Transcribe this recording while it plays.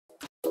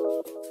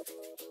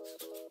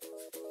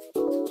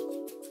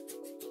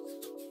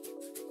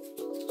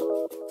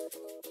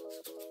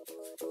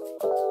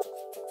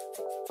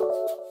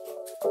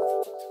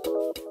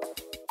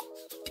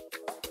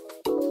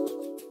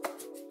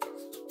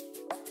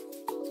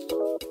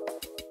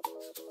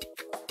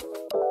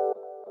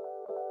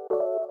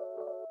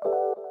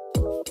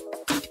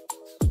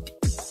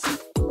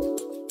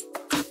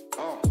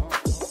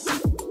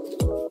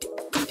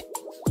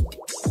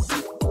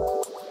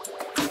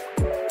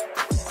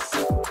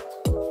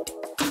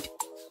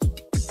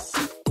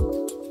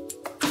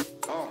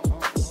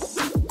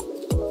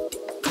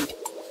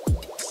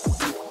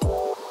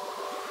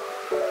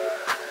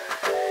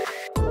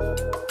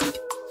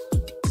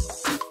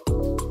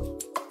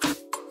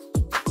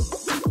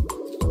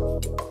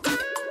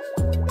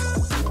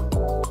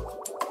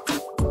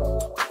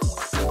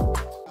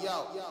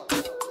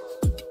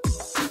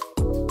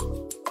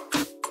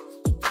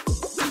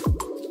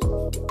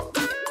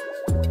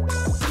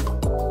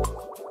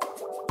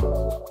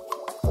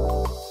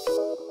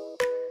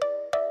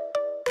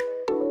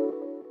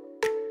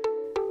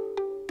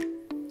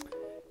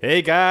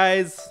Hey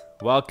guys,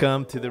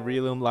 welcome to the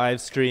Relume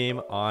live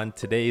stream. On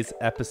today's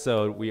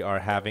episode, we are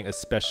having a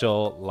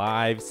special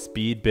live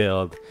speed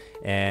build,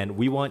 and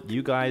we want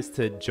you guys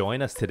to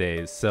join us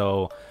today.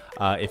 So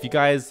if you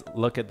guys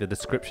look at the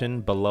description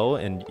below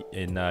in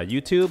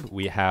YouTube,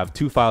 we have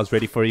two files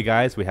ready for you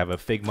guys. We have a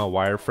Figma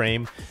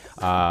wireframe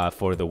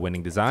for the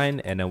winning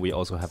design, and then we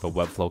also have a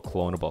Webflow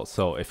Cloneable.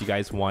 So if you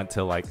guys want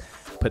to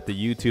put the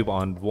YouTube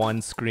on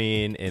one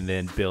screen and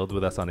then build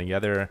with us on the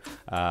other,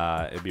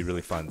 it'd be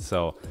really fun.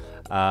 So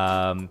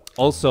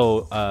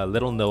also a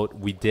little note,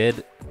 we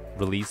did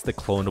release the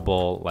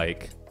clonable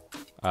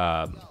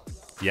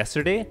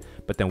yesterday,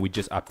 but then we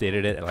just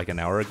updated it like an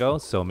hour ago.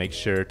 So make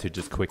sure to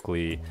just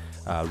quickly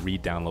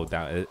re-download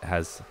that. It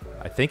has,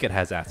 I think it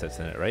has assets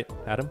in it, right,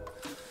 Adam?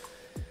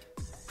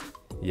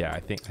 Yeah, I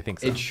think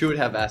so. It should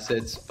have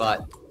assets,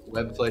 but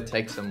Webflow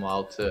takes a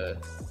while to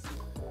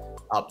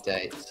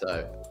update.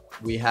 So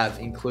we have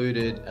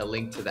included a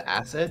link to the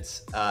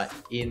assets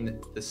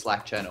in the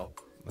Slack channel.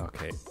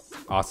 Okay,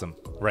 awesome.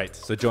 Right,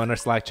 so join our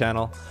Slack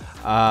channel.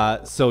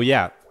 So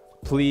yeah,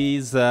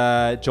 please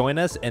join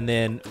us, and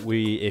then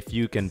if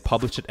you can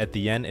publish it at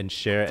the end and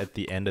share it at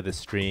the end of the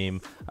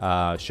stream,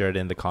 share it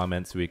in the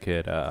comments, we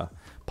could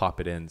pop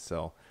it in.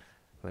 So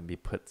let me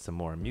put some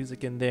more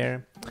music in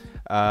there.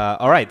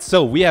 All right,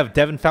 so we have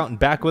Devin Fountain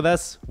back with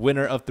us,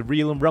 winner of the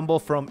Relume Rumble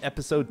from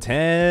episode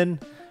 10.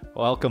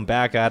 Welcome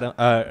back, Adam.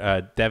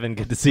 Devin,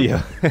 good to see you.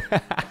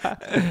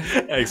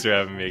 Thanks for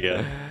having me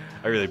again.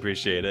 I really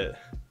appreciate it.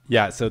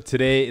 Yeah, so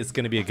today is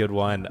going to be a good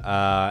one.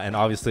 And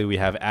obviously we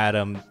have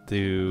Adam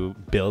to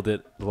build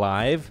it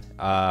live.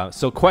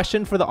 So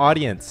question for the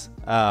audience.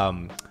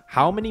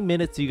 How many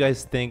minutes do you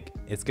guys think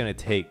it's going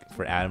to take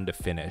for Adam to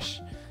finish?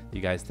 Do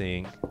you guys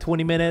think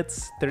 20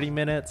 minutes, 30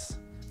 minutes,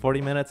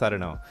 40 minutes? I don't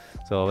know.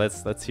 So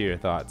let's hear your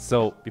thoughts.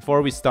 So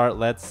before we start,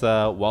 let's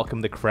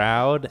welcome the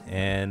crowd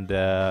and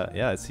yeah,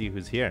 let's see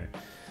who's here.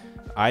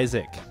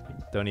 Isaac.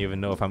 Don't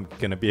even know if I'm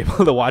going to be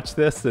able to watch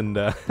this and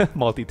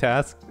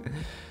multitask.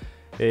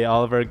 Hey,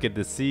 Oliver, good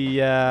to see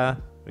ya.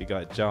 We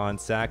got John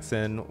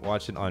Saxon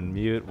watching on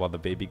mute while the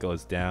baby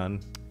goes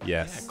down.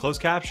 Yes. Yeah,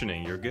 closed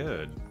captioning, you're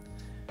good.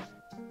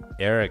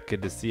 Eric,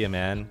 good to see you,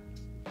 man.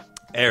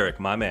 Eric,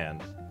 my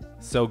man.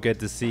 So good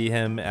to see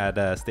him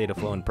at State of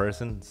Flow in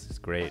person. This is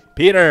great.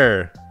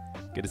 Peter,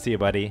 good to see you,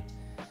 buddy.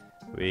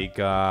 We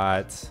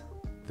got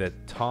the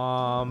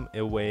Tom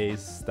Away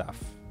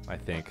stuff, I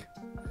think.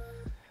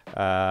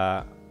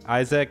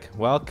 Isaac,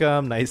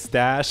 welcome. Nice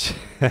stash.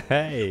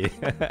 Hey.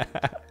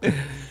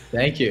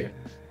 Thank you.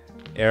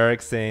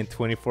 Eric saying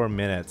 24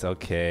 minutes.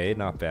 Okay,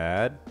 not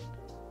bad.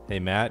 Hey,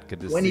 Matt,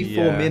 good to see you.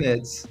 24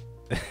 minutes.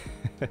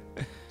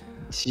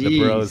 The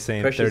bros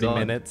saying 30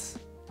 minutes.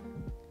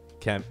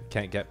 Can't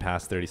get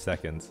past 30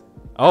 seconds.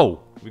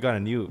 Oh, we got a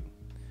new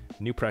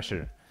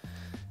pressure.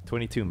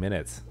 22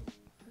 minutes.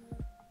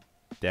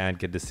 Dan,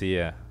 good to see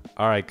you.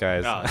 All right,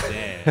 guys. Oh,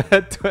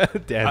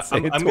 Dan.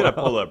 I'm going to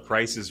pull up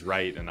Price is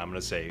Right, and I'm going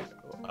to say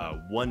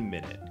 1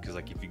 minute. Because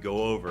if you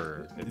go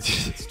over,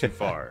 it's too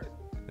far.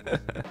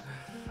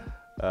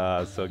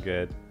 So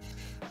good.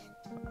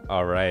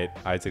 All right.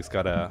 Isaac's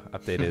got to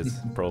update his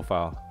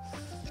profile.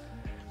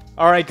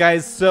 All right,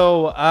 guys.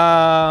 So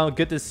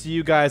good to see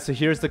you guys. So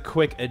here's the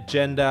quick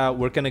agenda.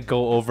 We're going to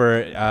go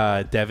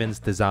over Devin's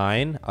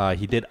design.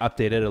 He did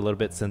update it a little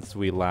bit since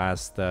we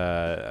last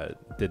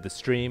did the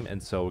stream.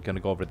 And so we're going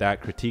to go over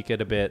that, critique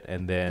it a bit,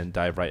 and then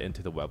dive right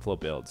into the Webflow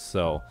build.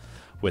 So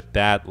with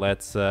that,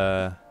 let's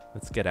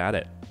get at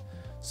it.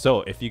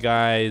 So if you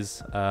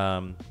guys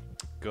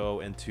go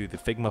into the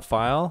Figma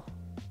file,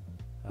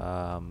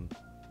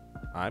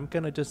 I'm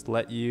going to just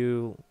let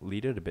you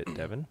lead it a bit,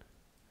 Devin.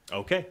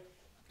 Okay.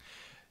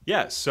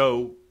 Yeah,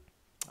 so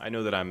I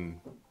know that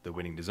I'm the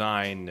winning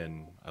design,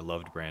 and I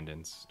loved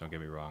Brandon's, don't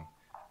get me wrong.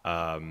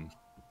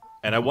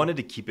 And I wanted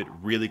to keep it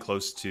really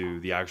close to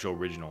the actual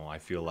original. I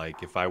feel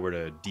like if I were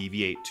to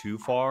deviate too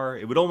far,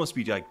 it would almost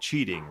be like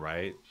cheating,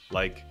 right?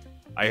 Like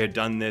I had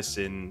done this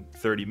in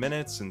 30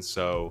 minutes, and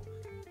so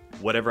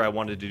whatever I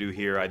wanted to do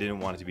here, I didn't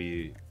want it to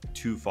be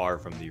too far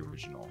from the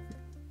original.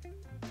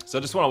 So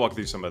I just want to walk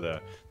through some of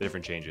the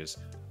different changes.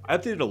 I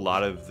updated a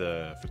lot of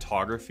the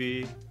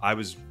photography.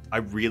 I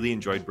really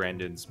enjoyed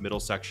Brandon's middle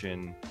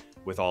section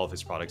with all of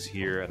his products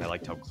here, and I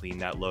liked how clean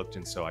that looked,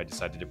 and so I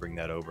decided to bring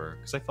that over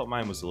because I felt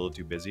mine was a little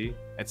too busy.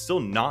 It's still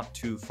not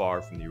too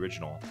far from the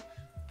original.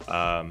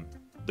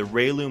 The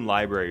Relume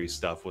Library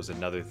stuff was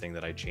another thing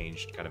that I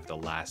changed kind of the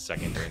last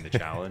second during the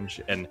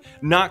challenge, and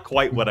not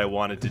quite what I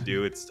wanted to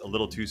do. It's a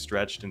little too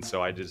stretched, and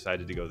so I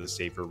decided to go the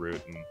safer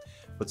route and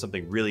put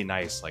something really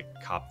nice like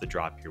Cop the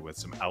Drop here with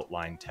some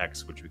outline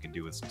text, which we can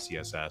do with some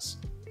CSS,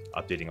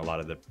 updating a lot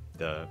of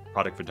the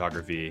product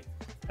photography.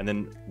 And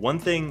then one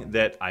thing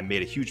that I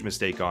made a huge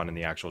mistake on in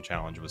the actual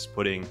challenge was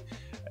putting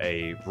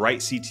a bright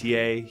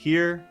CTA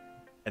here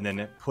and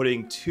then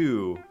putting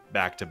two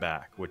back to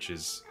back, which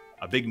is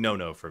a big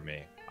no-no for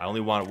me. I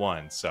only want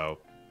one, so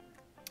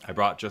I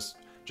brought just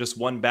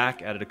one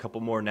back, added a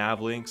couple more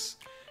nav links,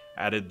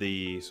 added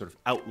the sort of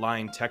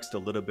outline text a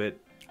little bit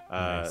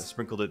Nice.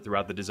 Sprinkled it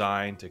throughout the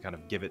design to kind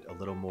of give it a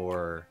little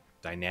more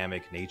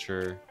dynamic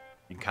nature.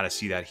 You can kind of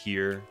see that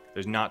here.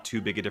 There's not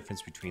too big a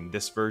difference between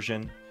this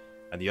version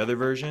and the other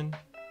version.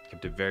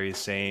 Kept it very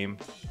same,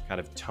 kind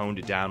of toned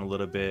it down a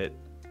little bit.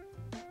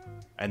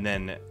 And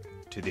then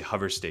to the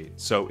hover state.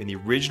 So in the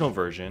original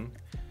version,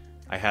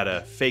 I had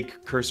a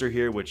fake cursor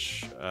here,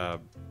 which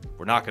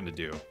we're not going to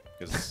do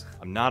because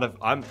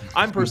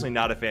I'm personally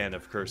not a fan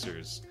of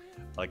cursors,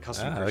 like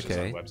custom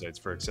cursors on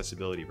websites for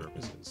accessibility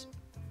purposes.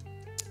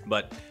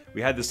 But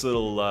we had this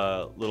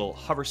little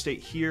hover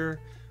state here.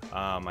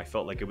 I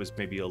felt like it was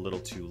maybe a little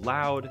too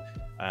loud,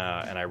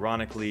 and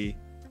ironically,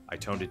 I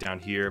toned it down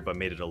here, but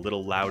made it a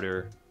little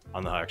louder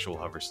on the actual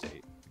hover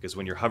state. Because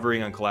when you're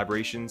hovering on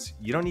collaborations,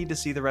 you don't need to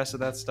see the rest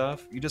of that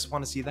stuff. You just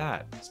want to see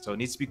that. So it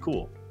needs to be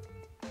cool.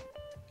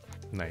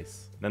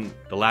 Nice. Then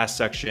the last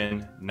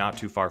section, not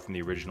too far from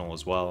the original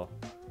as well.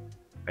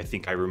 I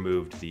think I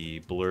removed the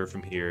blur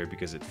from here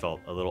because it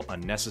felt a little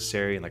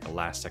unnecessary and like a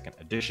last second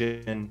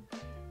addition.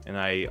 And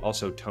I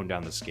also toned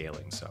down the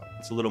scaling, so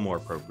it's a little more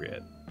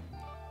appropriate.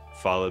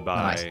 Followed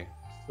by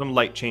some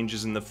light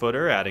changes in the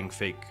footer, adding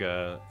fake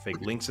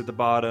links at the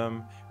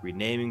bottom,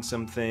 renaming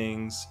some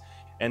things,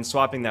 and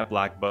swapping that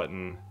black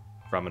button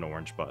from an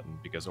orange button,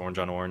 because orange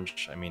on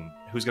orange, I mean,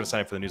 who's going to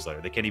sign up for the newsletter?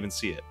 They can't even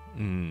see it.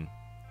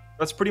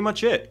 That's pretty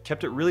much it.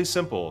 Kept it really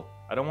simple.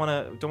 I don't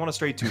want to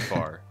stray too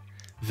far.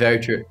 Very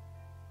true.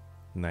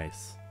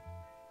 Nice.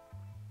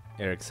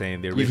 Eric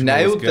saying the original You've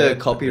nailed was good,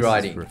 the but this is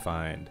copywriting.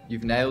 refined.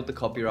 You've nailed the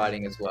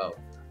copywriting as well.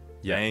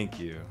 Yeah. Thank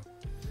you.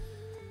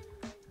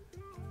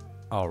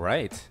 All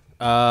right.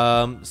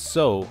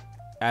 So,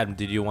 Adam,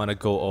 did you want to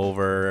go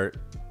over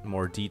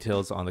more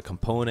details on the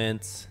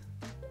components,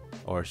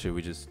 or should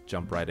we just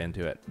jump right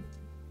into it?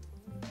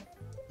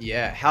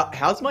 Yeah.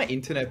 How's my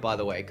internet, by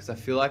the way? Because I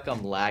feel like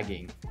I'm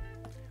lagging.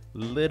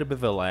 Little bit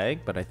of a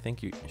lag, but I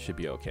think you should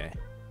be okay.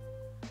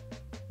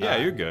 Yeah,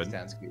 you're good.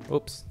 Sounds good.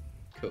 Oops.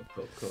 Cool.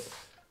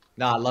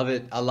 No, I love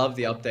it. I love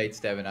the updates,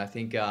 Devin. I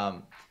think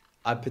I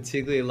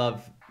particularly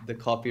love the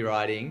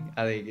copywriting.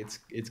 I think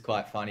it's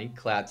quite funny.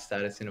 Cloud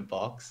status in a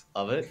box.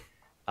 Love it.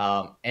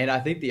 And I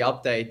think the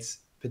updates,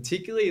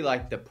 particularly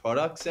like the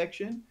product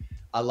section,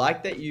 I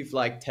like that you've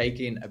like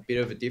taken a bit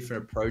of a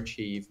different approach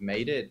here. You've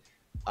made it,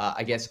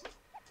 I guess,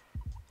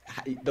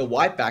 the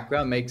white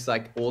background makes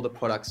like all the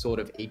products sort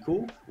of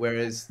equal,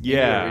 whereas in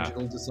the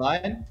original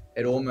design,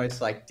 it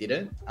almost like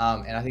didn't.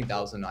 And I think that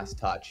was a nice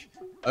touch.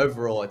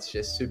 Overall, it's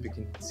just super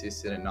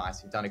consistent and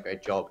nice. You've done a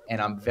great job, and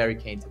I'm very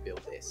keen to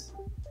build this.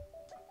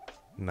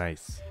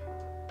 Nice.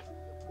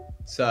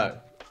 So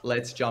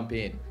let's jump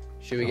in.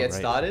 Should we get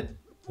started?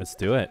 Let's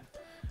do it.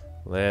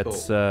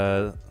 Let's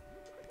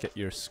get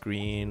your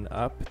screen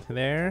up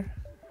there.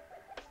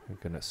 I'm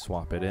gonna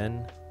swap it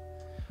in.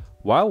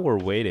 While we're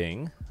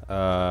waiting,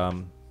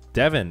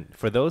 Devin,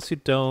 for those who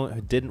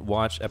didn't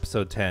watch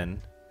episode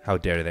 10, how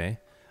dare they?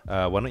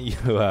 Why don't you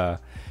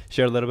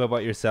share a little bit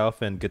about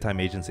yourself and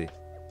Goodtime Agency?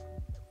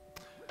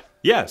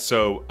 Yeah,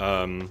 so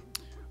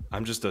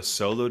I'm just a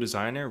solo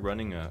designer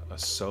running a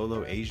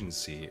solo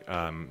agency.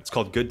 It's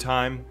called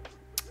Goodtime.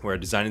 We're a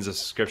design as a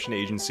subscription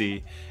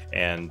agency,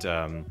 and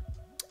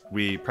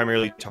we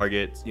primarily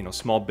target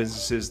small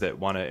businesses that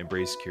want to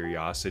embrace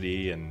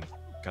curiosity and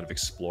kind of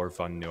explore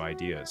fun new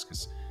ideas.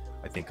 Because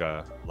I think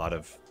a lot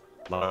of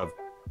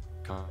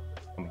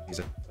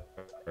companies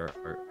are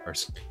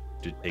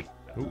to take.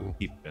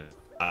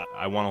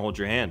 I want to hold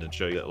your hand and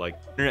show you that like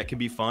internet can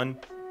be fun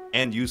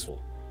and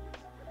useful.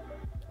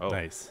 Oh,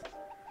 nice.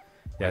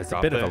 Yeah, it's a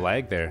bit of a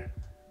lag there.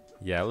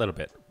 Yeah, a little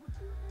bit.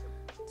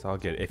 It's all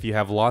good. If you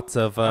have lots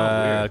of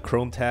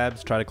Chrome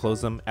tabs, try to close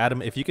them.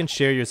 Adam, if you can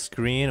share your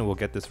screen and we'll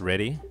get this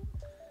ready.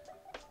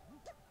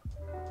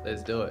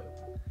 Let's do it.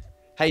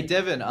 Hey,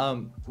 Devin,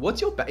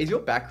 what's is your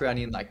background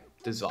in like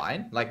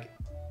design, like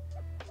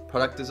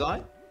product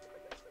design?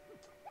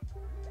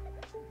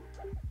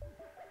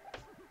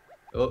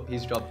 Oh,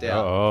 he's dropped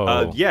out.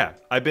 Oh. Yeah,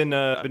 I've been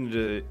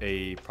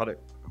a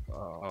product.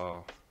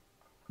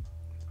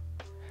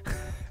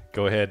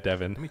 Go ahead,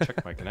 Devin. Let me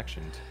check my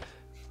connection.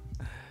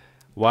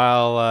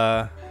 While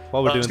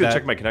we're doing I'm just gonna that,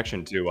 check my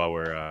connection too while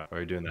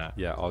we're doing that.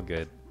 Yeah, all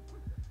good.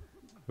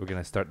 We're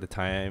gonna start the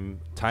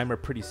timer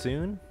pretty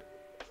soon.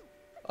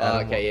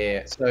 Okay,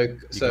 yeah.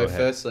 So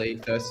firstly,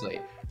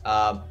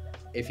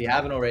 if you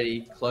haven't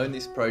already, clone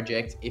this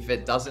project. If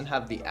it doesn't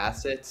have the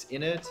assets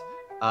in it,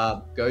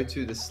 go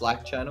to the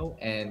Slack channel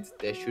and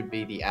there should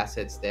be the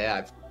assets there.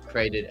 I've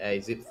created a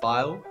zip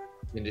file.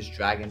 You can just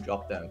drag and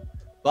drop them.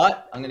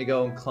 But I'm gonna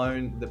go and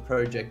clone the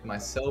project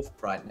myself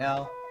right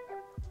now.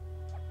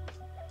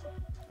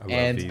 I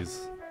love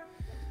these.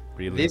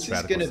 This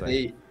is going to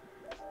be...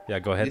 Yeah,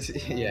 go ahead.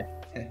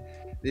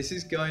 This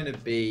is going to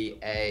be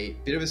a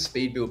bit of a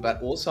speed build, but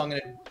also I'm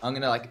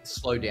gonna like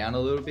slow down a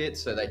little bit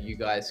so that you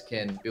guys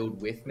can build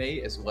with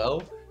me as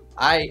well.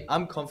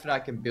 I'm confident I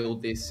can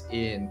build this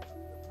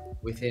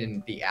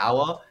within the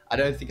hour. I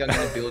don't think I'm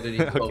going to build it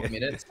in 12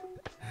 minutes.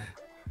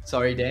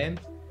 Sorry, Dan.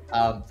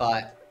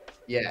 But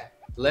yeah,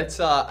 let's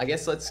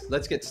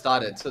get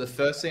started. So the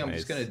first thing I'm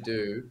just going to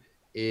do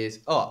is,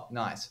 oh,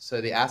 nice.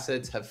 So the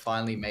assets have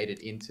finally made it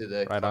into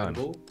the Right on.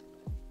 cloneable.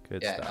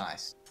 Good Yeah, stuff.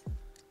 nice.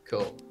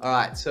 Cool. All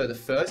right. So the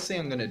first thing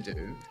I'm going to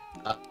do,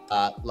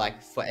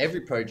 like for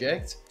every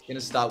project, I'm going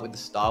to start with the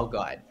style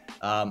guide.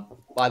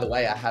 By the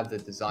way, I have the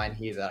design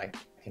here that I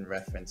can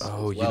reference.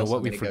 Oh, as you well. know So what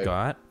I'm we gonna go-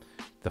 forgot?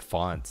 The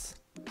fonts.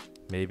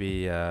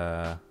 Maybe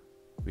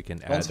we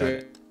can add Fonts that.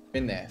 are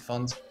in there.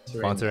 Fonts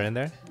Fonts are in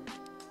there?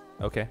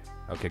 Okay.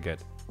 Okay, good.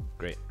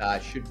 Great.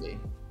 Should be.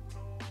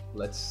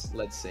 Let's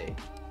see.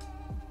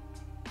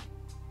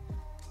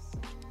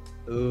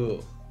 Ooh.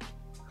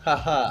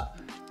 Haha.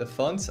 The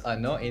fonts are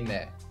not in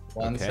there.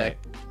 One Okay.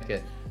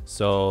 second.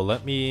 So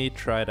let me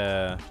try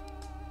to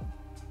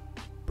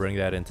bring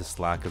that into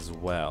Slack as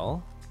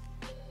well.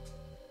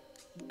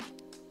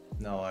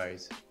 No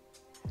worries.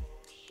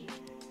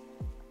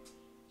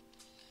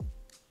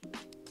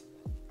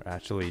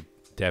 Actually,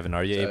 Devin,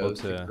 are you able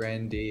So the to?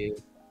 Grandee.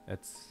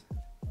 It's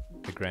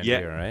the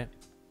Grandier, right?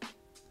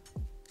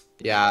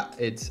 Yeah,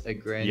 it's a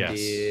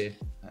Grandee.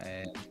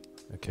 And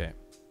Okay.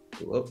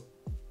 whoop.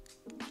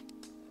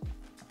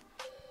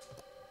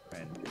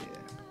 Grandee.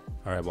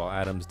 All right. While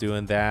Adam's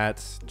doing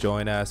that,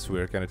 join us.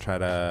 We're gonna try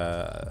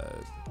to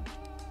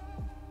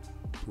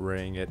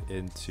bring it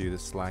into the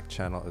Slack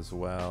channel as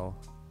well.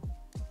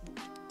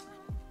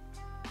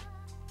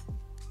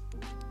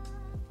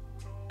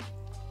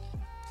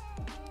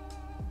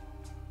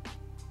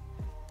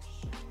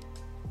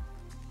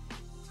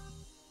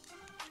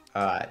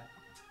 All right.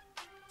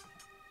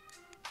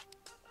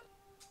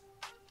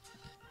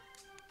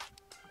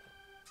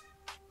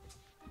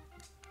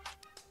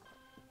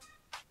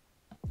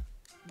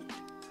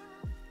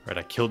 Right,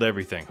 I killed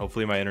everything.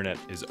 Hopefully my internet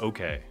is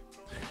okay.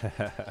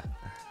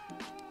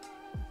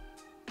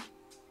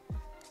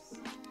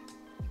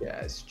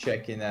 Guys,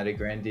 checking that a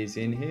Grandee's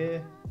in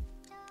here.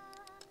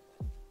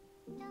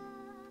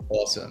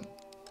 Awesome.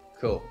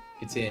 Cool.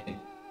 It's in.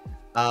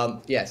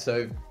 Yeah,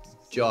 so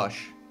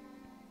Josh,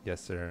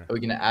 Yes, sir. are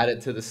we gonna add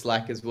it to the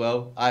Slack as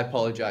well? I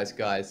apologize,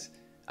 guys.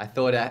 I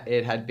thought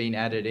it had been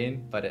added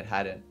in, but it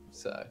hadn't.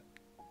 So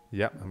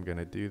Yep, I'm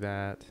gonna do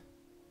that.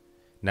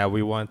 Now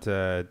we want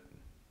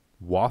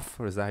WAF,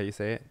 or is that how you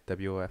say it?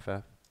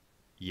 WOFF?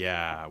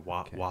 Yeah,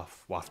 WAF, Okay.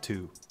 WAF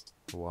 2.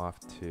 WAF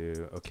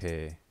 2.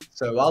 Okay.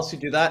 So whilst you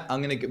do that,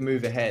 I'm gonna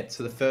move ahead.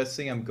 So the first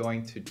thing I'm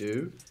going to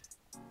do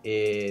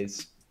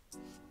is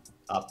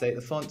update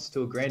the fonts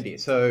to a Grandee.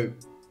 So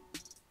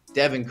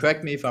Devin,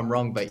 correct me if I'm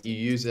wrong, but you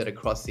use it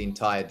across the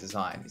entire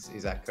design.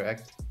 Is that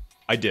correct?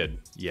 I did,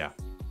 yeah.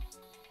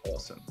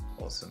 Awesome,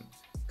 awesome.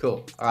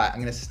 Cool. All right, I'm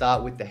gonna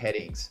start with the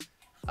headings.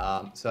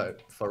 So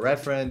for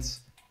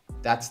reference,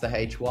 that's the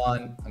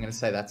H1. I'm gonna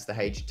say that's the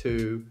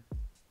H2,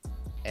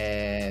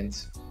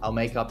 and I'll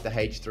make up the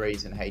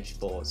H3s and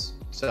H4s.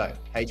 So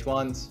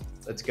H1s,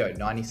 let's go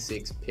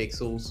 96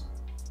 pixels.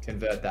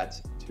 Convert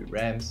that to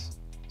rems.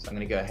 So I'm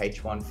gonna go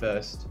H1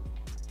 first.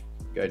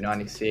 Go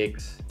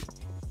 96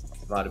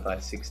 divided by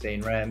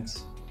 16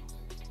 rems.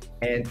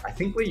 And I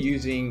think we're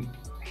using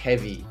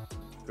heavy,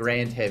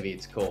 grand heavy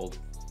it's called,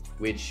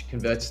 which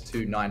converts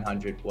to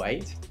 900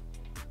 weight.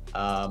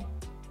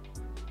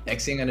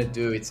 Next thing I'm gonna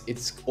do,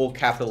 it's all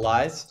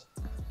capitalized,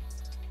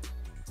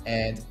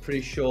 and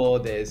pretty sure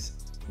there's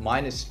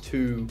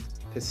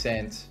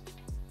 -2%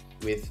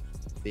 with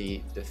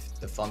the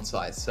font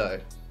size. So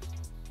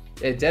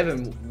yeah,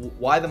 Devin,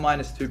 why the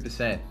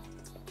 -2%?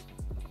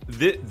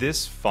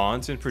 This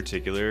font in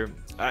particular,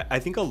 I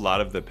think a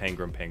lot of the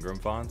Penguin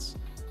fonts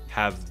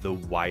have the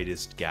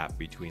widest gap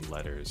between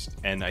letters.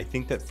 And I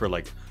think that for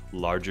like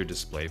larger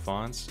display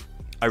fonts,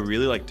 I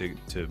really like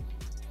to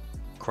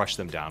crush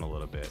them down a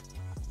little bit.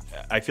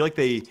 I feel like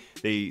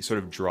they sort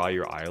of draw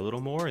your eye a little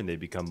more, and they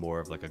become more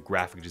of like a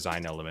graphic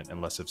design element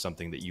and less of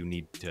something that you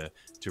need to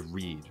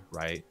read,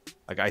 right?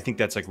 Like I think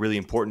that's like really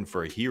important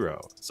for a hero.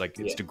 It's like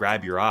it's to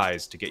grab your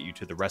eyes to get you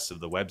to the rest of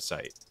the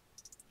website.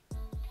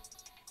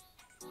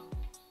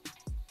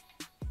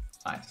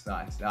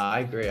 Nice. No, I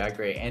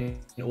agree. And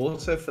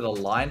also for the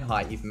line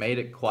height, you've made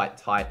it quite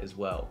tight as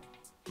well.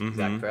 Is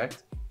that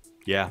correct?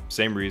 Yeah,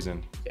 same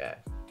reason. Yeah.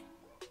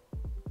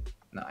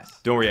 Nice.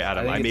 Don't worry,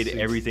 Adam. I think made it's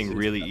everything super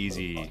really simple.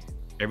 easy.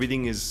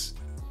 Everything is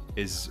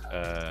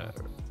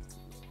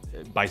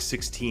by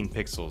 16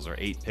 pixels or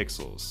 8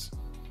 pixels.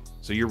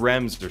 So your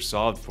rems are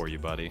solved for you,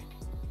 buddy.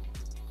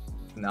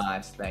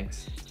 Nice.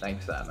 Thanks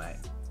for that, mate.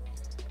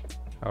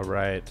 All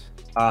right.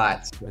 All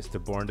right.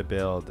 Mr. Born to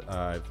Build,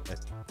 I've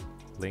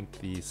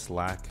linked the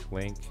Slack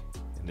link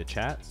in the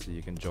chat so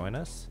you can join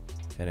us,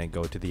 and then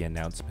go to the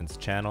announcements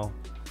channel.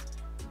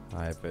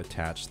 I've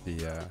attached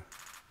the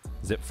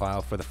zip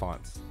file for the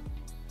fonts.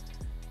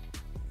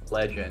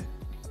 Legend.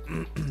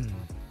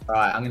 All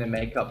right, I'm gonna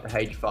make up the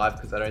H5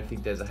 because I don't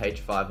think there's a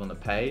H5 on the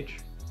page,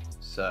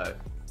 so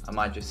I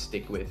might just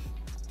stick with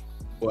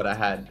what I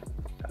had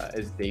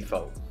as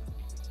default.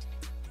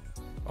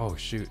 Oh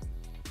shoot,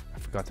 I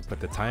forgot to put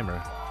the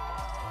timer.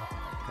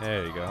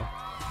 There you go.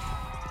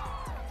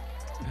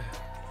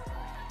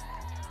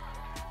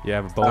 You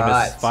have a bonus.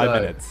 Alright, 5 so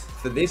minutes.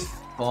 For this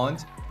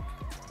font,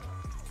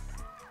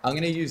 I'm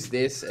gonna use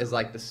this as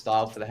like the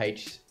style for the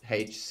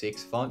H6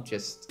 font,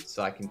 just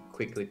so I can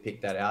quickly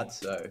pick that out.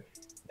 So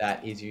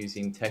that is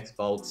using text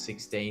bold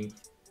 16.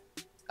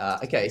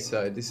 Okay,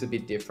 so this is a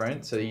bit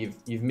different. So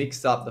you've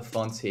mixed up the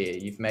fonts here.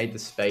 You've made the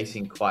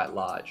spacing quite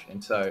large,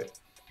 and so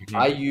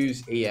I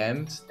use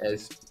EMs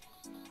as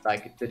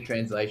like the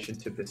translation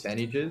to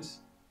percentages.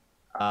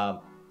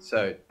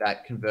 So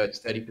that converts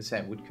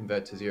 30% would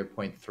convert to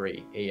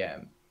 0.3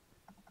 EM,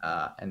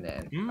 and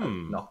then I'll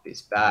knock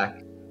this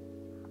back.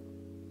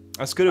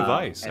 That's good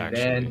advice, and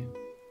actually. Then,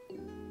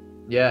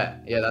 yeah,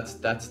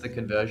 that's the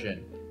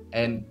conversion.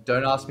 And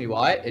don't ask me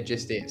why, it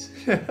just is.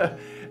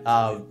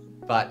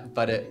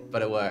 But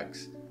it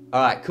works.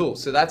 All right, cool.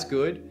 So that's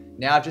good.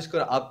 Now I've just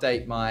got to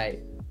update my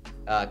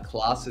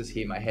classes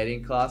here, my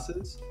heading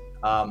classes,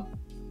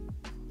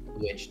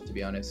 which, to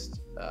be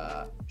honest,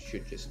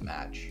 should just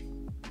match.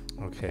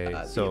 Okay,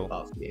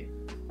 so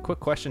quick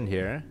question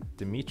here,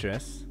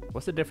 Demetrius.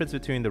 What's the difference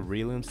between the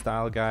Relume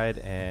style guide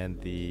and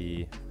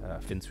the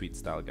FinSuite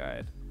style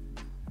guide?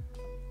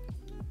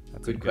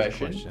 That's good a good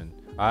question.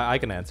 I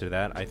can answer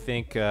that. I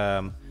think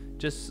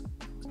just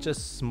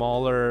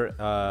smaller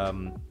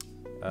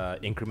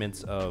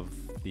increments of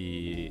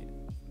the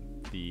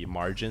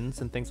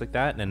margins and things like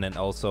that, and then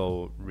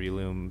also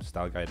Relume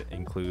style guide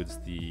includes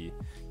the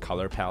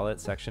color palette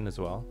section as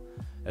well.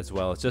 It's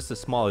just a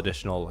small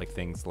additional like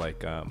things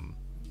like I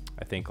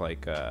think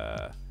like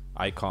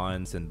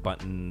icons and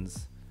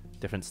buttons,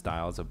 different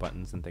styles of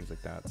buttons and things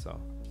like that.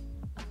 So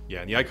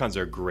yeah, and the icons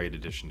are a great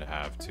addition to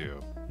have too.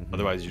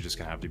 Otherwise you're just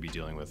gonna have to be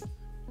dealing with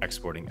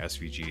exporting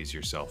SVGs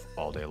yourself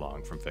all day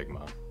long from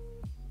Figma.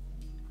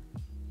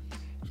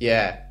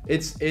 Yeah,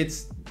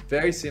 it's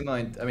very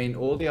similar. I mean,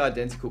 all the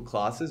identical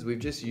classes, we've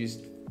just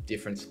used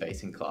different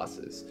spacing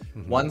classes.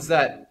 Ones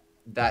that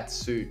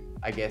suit,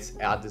 I guess,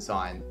 our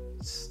design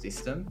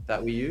system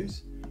that we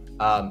use.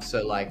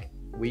 So like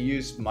we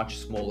use much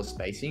smaller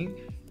spacing.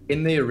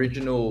 In the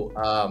original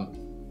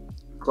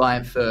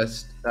client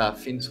first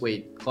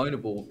FinSuite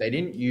Cloneable, they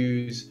didn't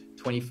use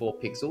 24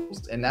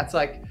 pixels, and that's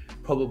like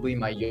probably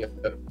my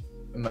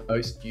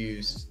most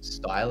used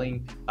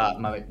styling,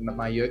 my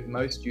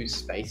most used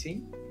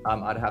spacing,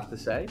 I'd have to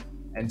say.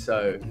 And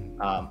so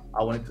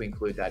I wanted to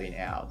include that in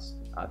ours.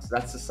 So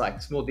that's just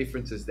like small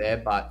differences there,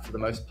 but for the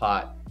most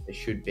part, it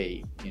should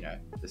be,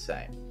 the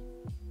same.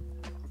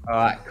 All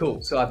right,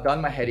 cool. So I've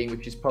done my heading,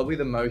 which is probably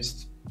the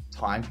most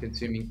time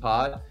consuming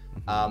part.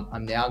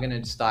 I'm now going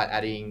to start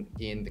adding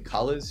in the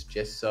colors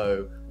just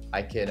so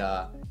I can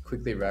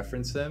quickly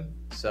reference them.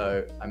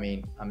 So, I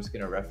mean, I'm just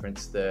going to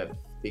reference the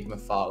Figma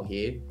file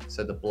here.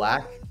 So the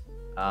black,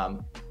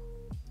 I'm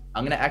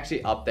going to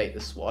actually update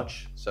the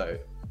swatch. So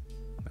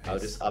nice. I'll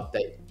just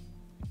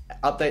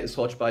update the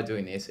swatch by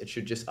doing this. It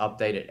should just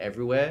update it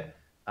everywhere,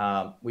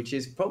 which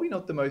is probably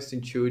not the most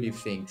intuitive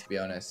thing, to be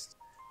honest.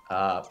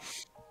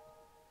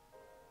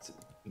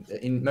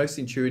 In most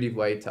intuitive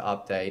way to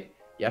update,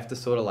 you have to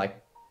sort of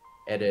like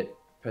edit,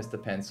 press the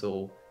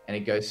pencil, and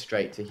it goes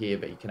straight to here,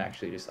 but you can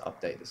actually just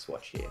update the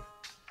swatch here.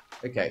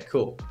 Okay,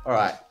 cool. All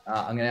right,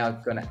 I'm now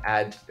going to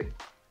add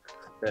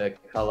the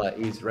color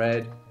is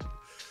red,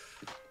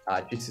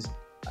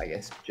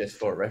 just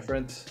for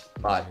reference,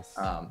 but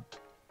I'm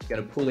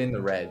going to pull in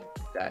the red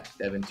that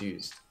Devin's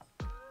used.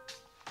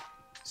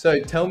 So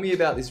tell me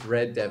about this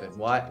red, Devin.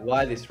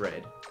 Why this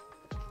red?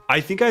 I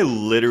think I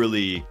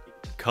literally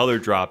color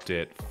dropped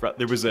it.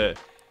 There was a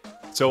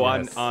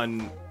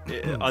on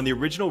the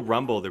original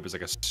Rumble, there was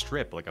like a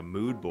strip, like a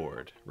mood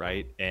board,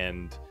 right?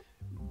 And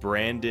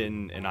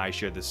Brandon and I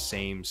shared the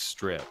same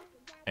strip.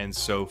 And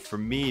so for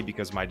me,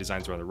 because my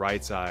designs were on the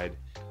right side,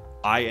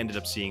 I ended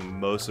up seeing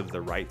most of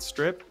the right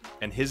strip,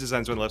 and his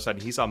designs were on the left side,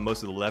 and he saw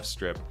most of the left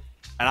strip.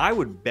 And I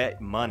would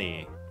bet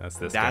money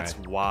that's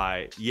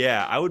why.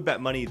 Yeah, I would bet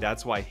money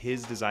that's why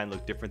his design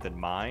looked different than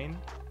mine,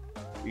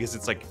 because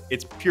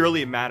it's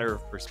purely a matter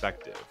of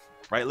perspective,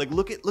 right? Like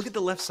look at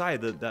the left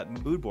side. That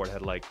mood board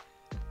had like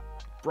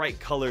bright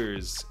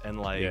colors and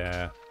like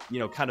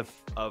kind of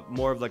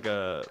more of like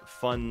a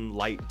fun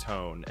light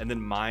tone, and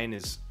then mine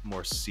is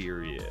more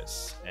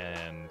serious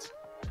and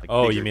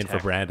like you mean text.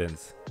 For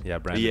Brandon's? Yeah,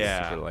 Brandon's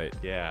is super light.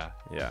 Yeah.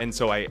 And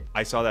so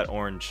I saw that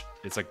orange.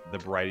 It's like the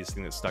brightest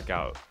thing that stuck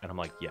out, and I'm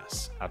like,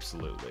 yes,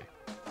 absolutely.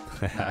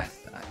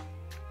 Nice.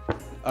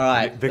 All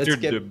right,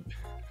 Victor.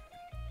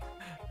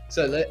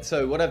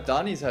 So what I've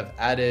done is I've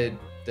added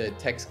the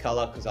text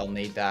color because I'll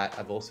need that.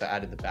 I've also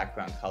added the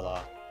background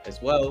color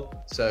as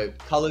well. So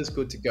color's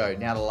good to go.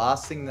 Now the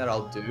last thing that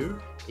I'll do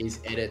is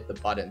edit the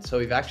button. So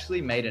we've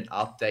actually made an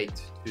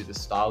update to the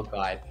style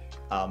guide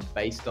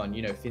based on,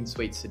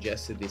 FinSuite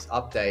suggested this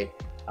update.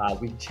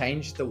 We've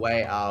changed the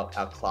way our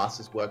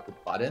classes work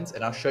with buttons,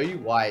 and I'll show you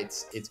why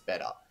it's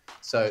better.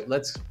 So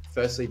let's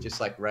firstly just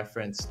like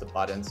reference the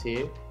buttons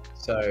here.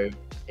 So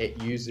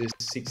it uses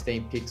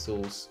 16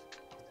 pixels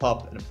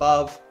top and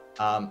above.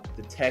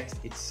 The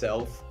text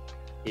itself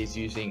is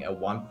using a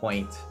 1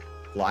 point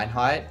line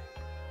height.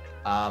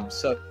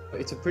 So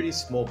it's a pretty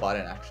small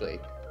button actually.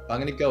 I'm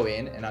going to go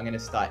in and I'm going to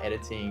start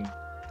editing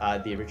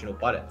the original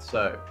button.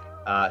 So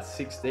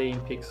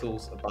 16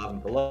 pixels above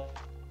and below.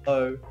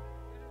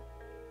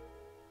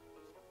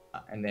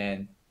 and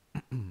then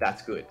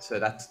that's good. So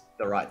that's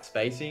the right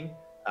spacing.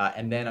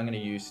 And then I'm going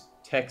to use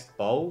text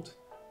bold,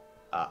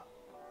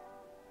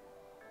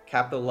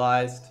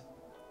 capitalized,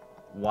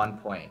 1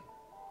 point.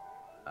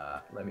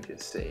 Let me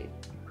just see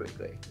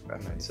quickly.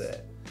 Reference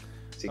it.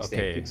 16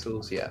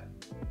 pixels. Yeah.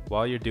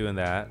 While you're doing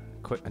that,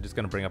 I'm just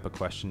going to bring up a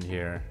question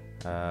here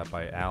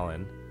by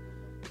Alan.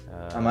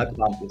 I might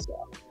bump this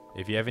up.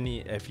 If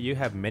you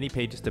have many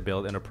pages to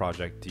build in a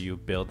project, do you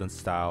build and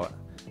style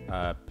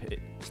a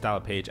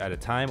page at a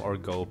time, or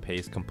go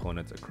paste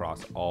components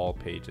across all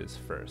pages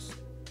first?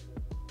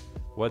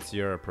 What's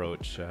your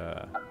approach,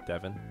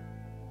 Devin?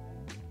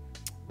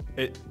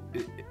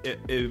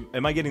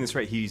 Am I getting this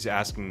right? He's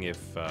asking if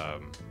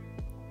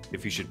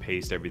you should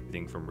paste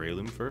everything from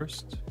Relume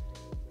first.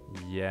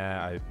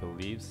 Yeah, I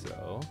believe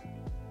so.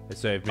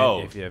 So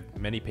if you have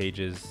many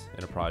pages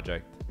in a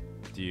project,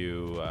 do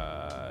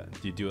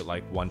you do it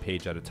like one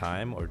page at a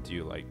time, or do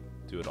you like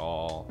do it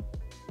all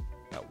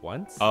at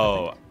once?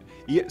 Oh,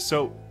 yeah.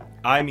 So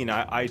I mean,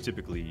 I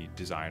typically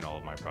design all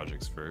of my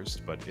projects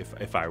first, but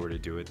if I were to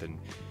do it, then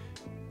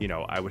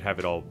I would have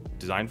it all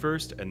designed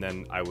first, and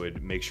then I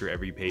would make sure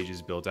every page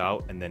is built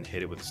out, and then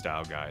hit it with a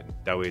style guide.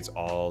 That way it's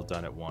all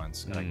done at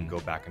once, and I can go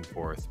back and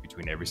forth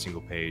between every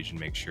single page and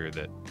make sure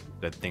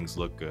that things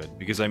look good.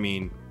 Because I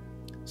mean,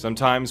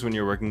 sometimes when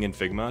you're working in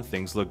Figma,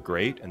 things look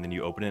great, and then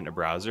you open it in a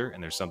browser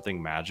and there's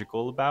something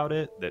magical about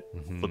it that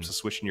flips a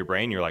switch in your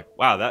brain. You're like,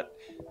 wow, that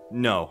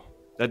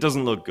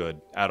doesn't look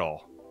good at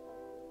all.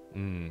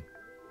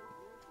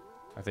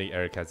 I think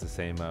Eric has the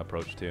same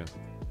approach too.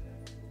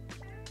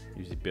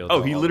 Usually build.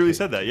 Oh, he literally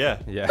said that.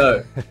 Yeah.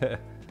 Yeah.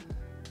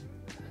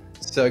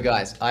 So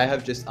guys, I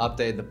have just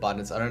updated the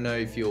buttons. I don't know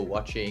if you're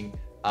watching,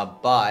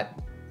 but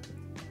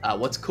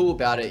what's cool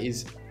about it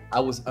is I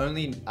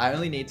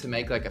only need to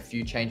make like a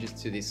few changes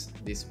to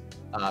this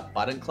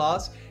button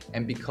class,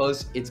 and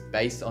because it's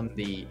based on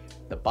the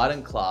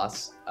button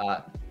class,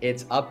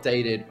 it's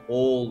updated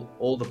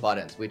all the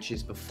buttons, which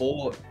is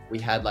before we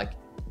had like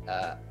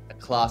a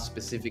class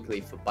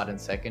specifically for button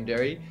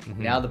secondary.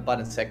 Now the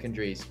button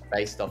secondary is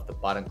based off the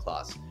button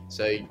class,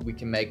 so we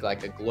can make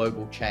like a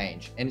global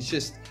change, and it's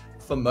just,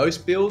 for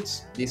most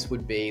builds, this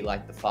would be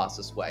like the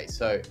fastest way.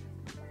 So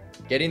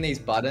getting these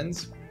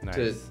buttons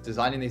to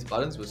designing these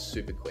buttons was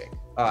super quick.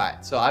 All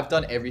right, so I've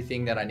done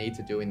everything that I need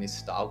to do in this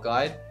style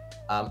guide.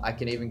 I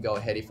can even go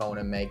ahead, if I want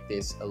to make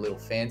this a little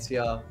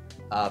fancier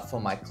for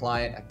my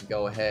client, I can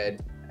go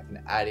ahead, I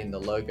can add in the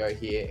logo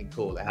here, and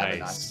cool, they have a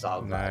nice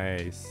style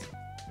guide. Nice.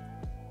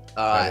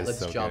 All right,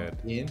 let's jump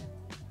in.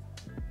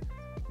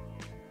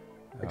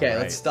 Okay,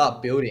 let's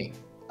start building.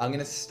 I'm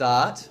gonna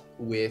start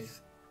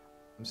with,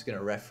 I'm just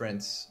gonna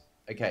reference,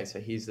 okay, so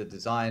here's the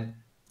design.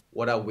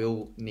 What I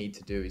will need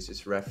to do is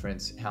just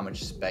reference how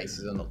much space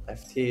is on the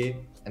left here,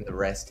 and the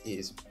rest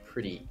is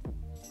pretty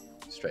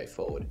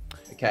straightforward.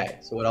 Okay,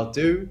 so what I'll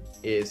do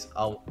is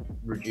I'll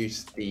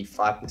reduce the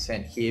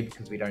 5% here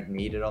because we don't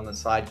need it on the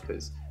side,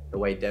 because the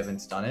way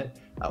Devin's done it.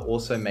 I'll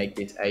also make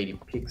this 80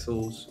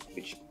 pixels,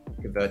 which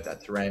convert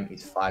that to rem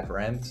is 5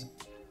 rems.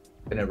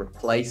 I'm gonna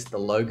replace the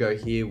logo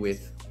here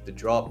with the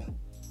drop,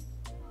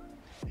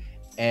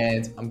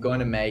 and I'm going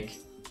to make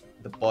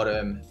the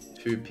bottom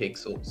 2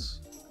 pixels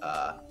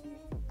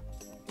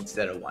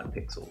instead of 1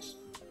 pixels.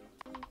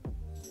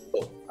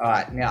 Cool. All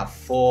right, now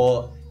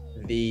for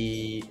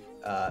the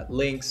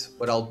links,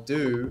 what I'll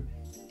do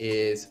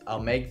is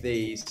I'll make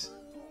these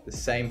the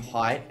same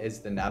height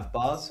as the nav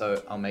bar.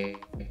 So I'll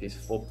make this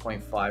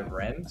 4.5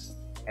 rems,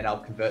 and I'll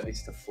convert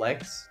this to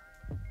flex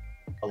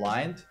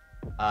aligned.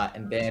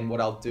 And then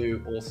what I'll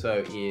do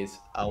also is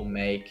I'll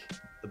make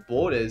the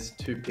borders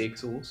 2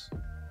 pixels.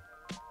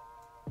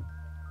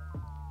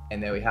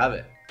 And there we have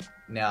it.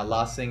 Now,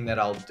 last thing that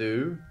I'll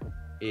do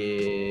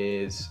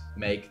is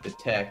make the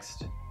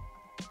text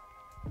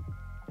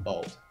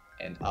bold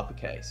and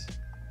uppercase.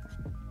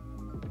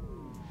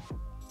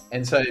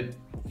 And so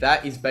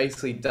that is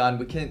basically done.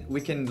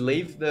 We can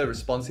leave the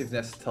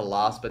responsiveness to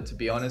last, but to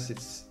be honest,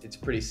 it's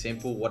pretty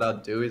simple. What I'll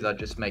do is I'll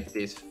just make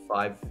this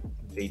 5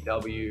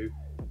 VW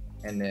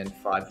and then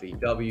 5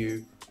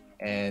 VW,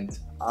 and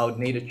I would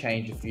need to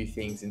change a few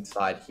things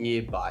inside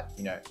here, but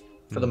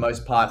for the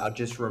most part, I'll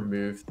just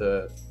remove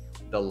the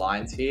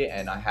lines here,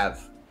 and I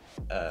have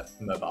a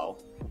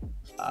mobile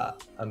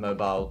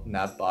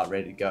nav bar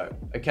ready to go.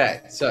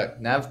 Okay, so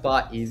nav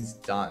bar is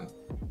done.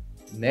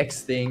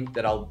 Next thing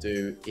that I'll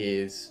do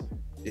is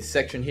this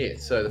section here.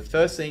 So the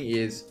first thing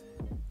is,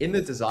 in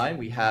the design,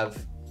 we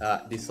have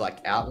this like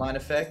outline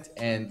effect,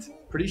 and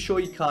pretty sure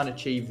you can't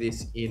achieve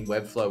this in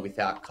Webflow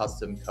without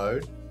custom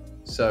code.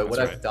 So what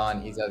I've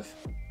done is I've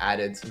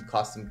added some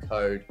custom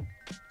code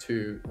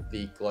to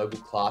the global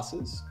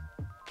classes.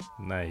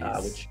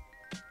 Nice.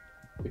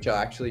 Which I'll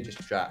actually just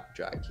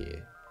drag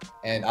here.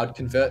 And I'd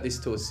convert this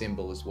to a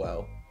symbol as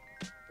well.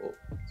 Oh,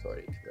 it's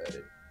already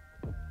converted.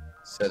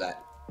 So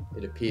that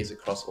it appears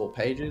across all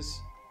pages.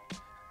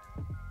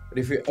 But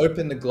if we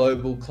open the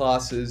global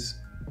classes,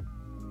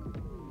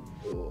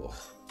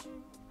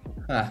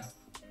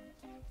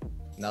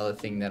 another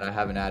thing that I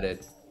haven't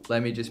added,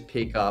 let me just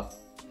pick up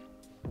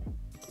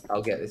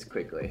I'll get this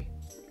quickly.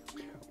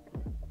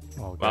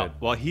 Oh, good. Well,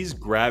 while he's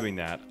grabbing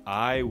that,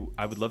 I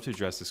would love to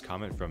address this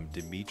comment from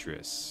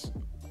Demetrius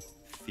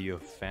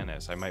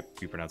Theophanes. I might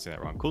be pronouncing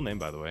that wrong. Cool name,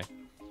 by the way.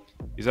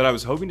 He said, I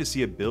was hoping to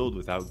see a build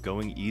without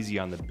going easy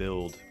on the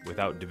build,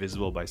 without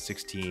divisible by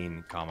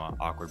 16, comma,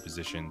 awkward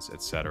positions,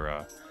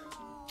 etc.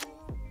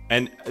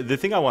 And the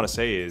thing I want to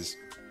say is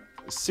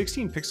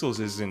 16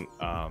 pixels isn't,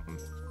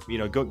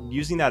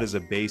 using that as a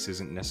base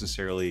isn't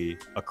necessarily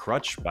a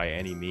crutch by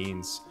any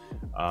means.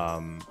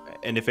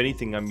 And if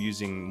anything, I'm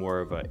using more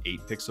of a 8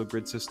 pixel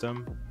grid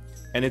system.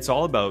 And it's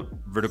all about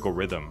vertical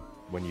rhythm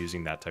when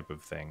using that type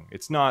of thing.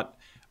 It's not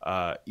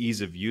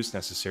ease of use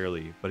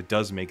necessarily, but it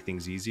does make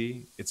things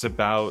easy. It's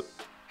about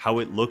how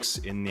it looks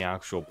in the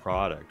actual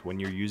product. When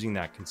you're using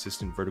that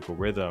consistent vertical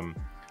rhythm,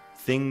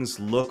 things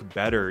look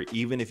better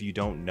even if you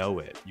don't know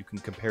it. You can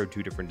compare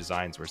two different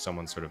designs where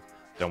someone's sort of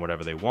done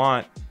whatever they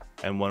want,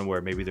 and one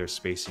where maybe they're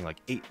spacing like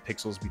 8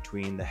 pixels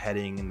between the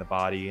heading and the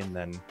body, and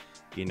then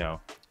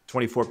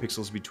 24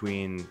 pixels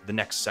between the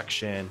next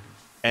section,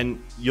 and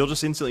you'll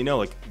just instantly know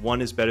like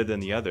one is better than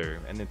the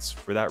other, and it's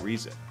for that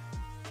reason.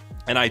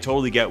 And I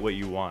totally get what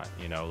you want,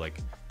 like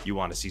you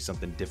want to see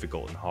something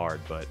difficult and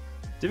hard, but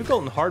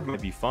difficult and hard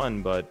might be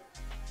fun, but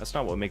that's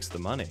not what makes the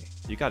money.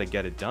 You got to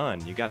get it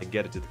done. You got to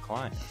get it to the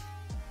client.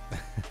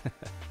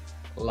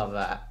 Love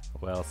that.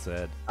 Well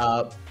said.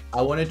 I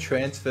want to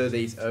transfer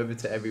these over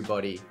to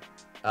everybody.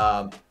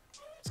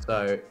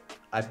 So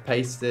I've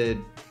pasted.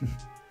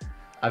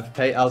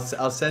 I'll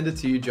send it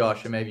to you,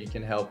 Josh, and maybe you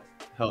can help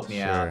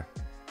me out.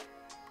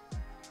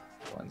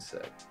 One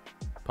sec.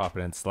 Pop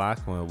it in Slack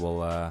and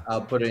we'll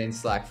I'll put it in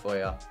Slack for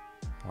you.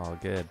 All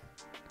good.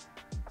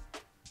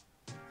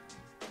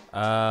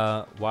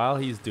 While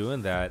he's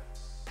doing that,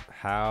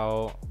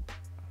 how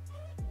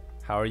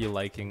are you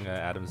liking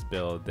Adam's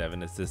build,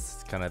 Devin? Is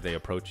this kind of the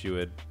approach you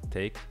would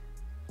take?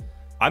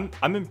 I'm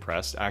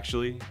impressed,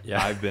 actually.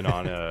 Yeah. I've been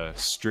on a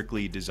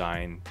strictly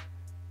design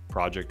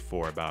project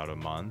for about a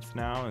month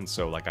now, and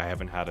so like I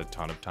haven't had a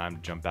ton of time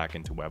to jump back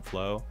into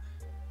Webflow.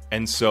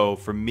 And so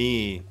for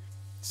me,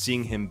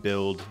 seeing him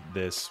build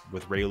this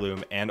with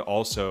Relume and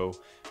also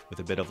with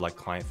a bit of like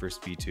client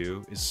first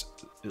v2 is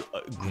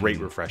a great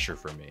refresher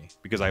for me,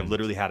 because I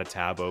literally had a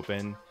tab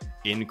open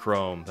in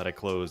Chrome that I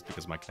closed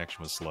because my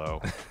connection was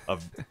slow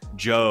of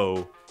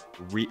Joe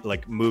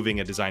moving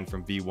a design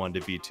from v1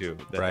 to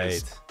v2 that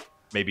has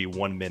maybe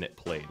 1 minute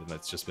played, and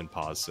that's just been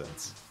paused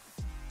since.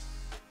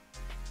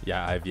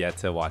 Yeah, I've yet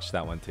to watch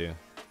that one too.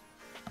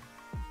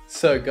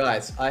 So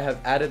guys, I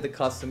have added the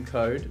custom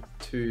code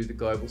to the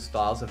global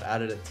styles. I've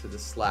added it to the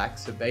Slack.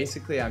 So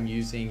basically I'm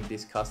using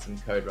this custom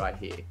code right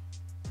here,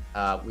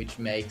 which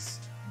makes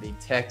the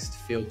text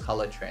feel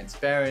color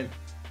transparent.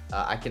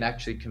 I can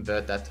actually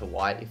convert that to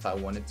white if I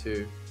wanted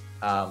to.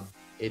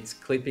 It's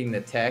clipping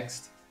the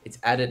text. It's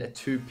added a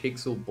 2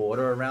 pixel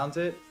border around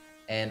it.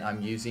 And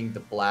I'm using the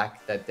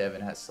black that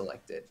Devin has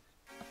selected,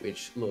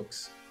 which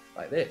looks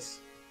like this.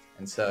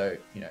 And so,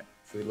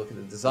 if we look at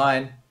the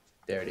design,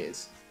 there it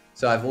is.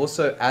 So I've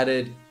also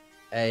added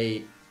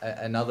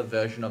another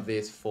version of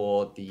this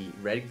for the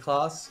red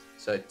class.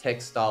 So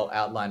text style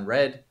outline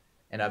red,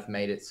 and I've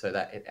made it so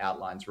that it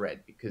outlines red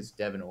because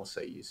Devin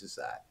also uses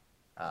that.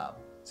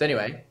 So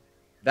anyway,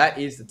 that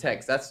is the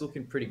text. That's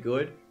looking pretty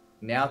good.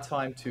 Now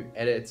time to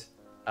edit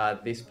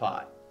this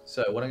part.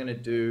 So what I'm going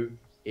to do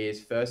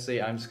is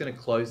firstly, I'm just going to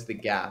close the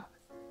gap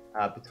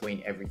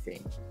between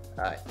everything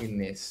in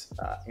this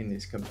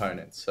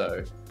component.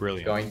 So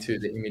brilliant. Going to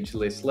the image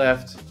list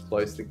left,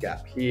 close the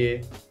gap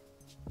here,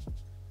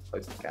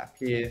 close the gap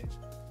here,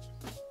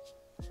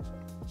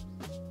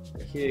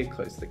 go here,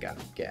 close the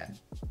gap again.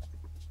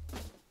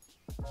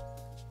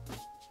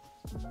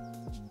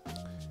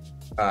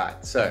 All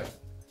right, so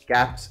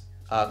gaps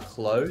are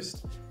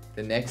closed.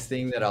 The next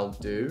thing that I'll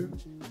do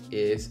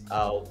is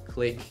I'll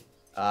click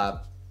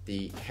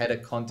the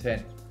header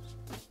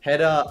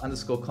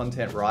underscore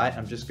content right.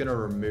 I'm just going to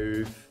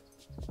remove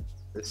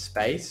the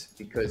space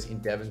because in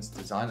Devin's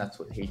design, that's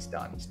what he's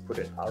done. He's put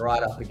it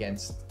right up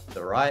against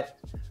the right.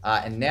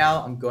 And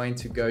now I'm going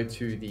to go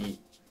to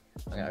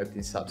I'm going to open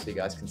this up so you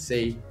guys can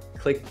see,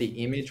 click the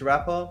image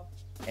wrapper,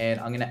 and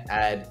I'm going to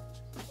add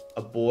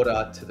a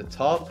border to the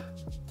top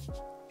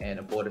and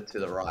a border to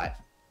the right.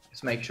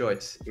 Just make sure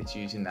it's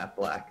using that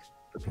black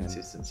for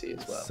consistency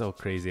as well. So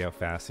crazy how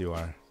fast you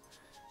are.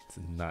 It's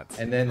nuts.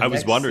 And then I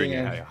was wondering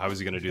how was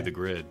he going to do the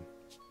grid?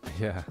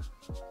 Yeah.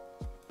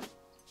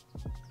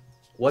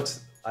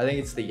 I think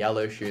it's the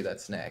yellow shoe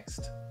that's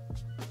next.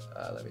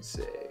 Let me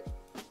see.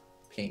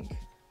 Pink.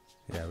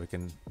 Yeah, we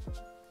can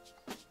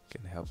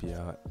help you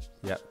out.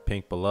 Yeah,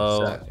 pink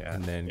below,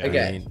 and then green.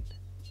 Okay.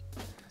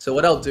 So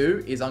what I'll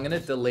do is I'm going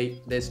to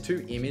delete, there's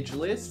 2 image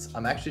lists.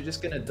 I'm actually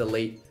just going to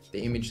delete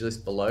the image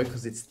list below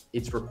because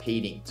it's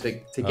repeating to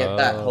get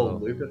that whole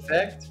loop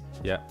effect.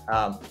 Yeah.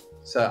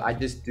 So I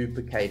just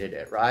duplicated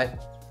it, right?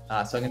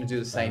 So I'm going to do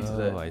the same to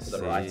the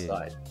right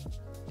side.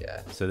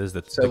 Yeah. So there's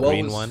the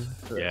green one.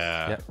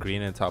 Yeah,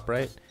 green in the top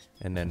right,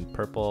 and then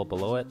purple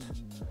below it,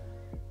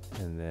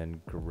 and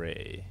then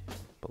gray.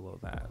 below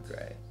that.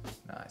 Great,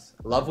 nice.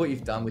 Love what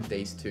you've done with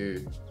these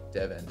two,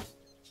 Devin.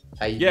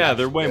 How you Yeah, matched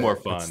they're way more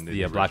It's fun.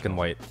 the black and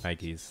white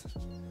Nikes.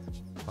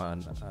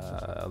 On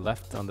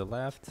left, on the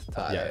left.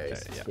 There it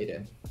is, it's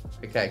hidden.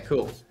 Okay,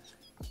 cool.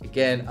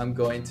 Again, I'm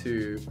going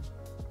to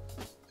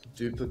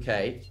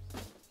duplicate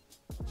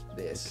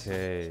this.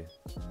 Okay.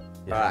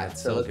 All right,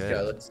 so let's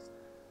go. Let's.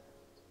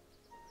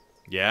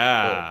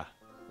 Yeah.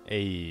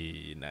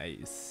 Hey,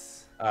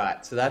 nice. All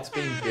right, so that's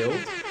being built.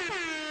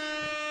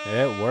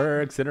 It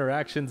works.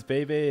 Interactions,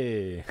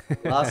 baby.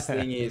 Last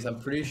thing is, I'm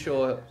pretty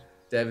sure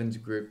Devin's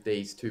grouped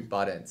these two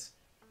buttons,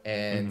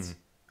 and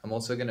I'm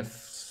also going to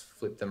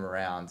flip them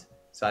around.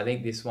 So I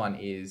think this one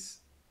is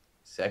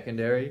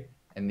secondary,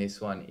 and this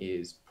one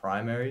is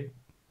primary.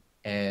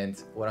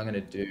 And what I'm going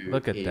to do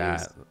Look at is,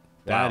 that. Wow,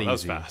 That that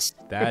was easy.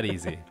 fast. That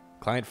easy.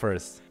 Client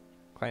first.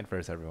 Client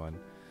first, everyone.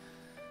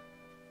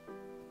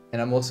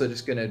 and I'm also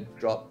just going to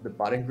drop the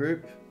button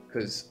group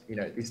because, you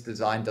know, this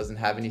design doesn't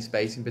have any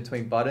space in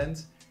between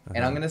buttons.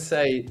 And I'm going to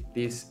say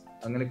this,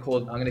 I'm going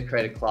to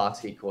create a class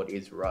here called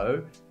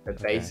isRow that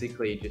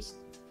basically just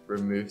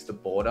removes the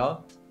border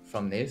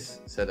from this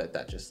so that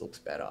that just looks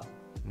better.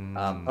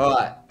 All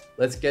right,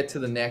 let's get to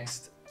the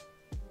next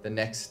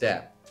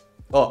step.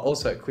 Oh,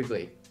 also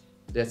quickly,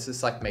 let's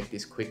just like make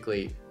this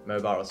quickly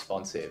mobile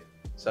responsive.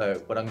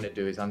 So what I'm going to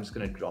do is I'm just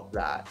going to drop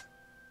that.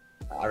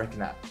 I reckon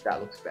that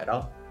looks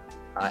better.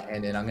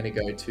 And then I'm going to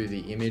go to the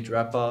image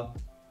wrapper,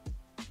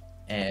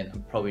 and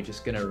I'm probably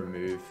just going to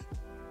remove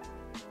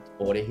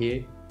border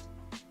here,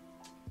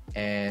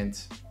 and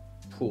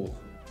cool.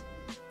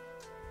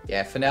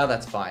 Yeah, for now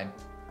that's fine.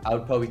 I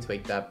would probably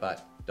tweak that,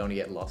 but don't want to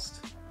get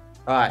lost.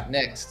 All right,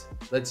 next,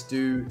 let's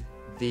do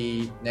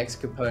the next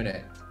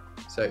component.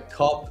 So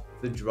cop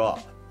the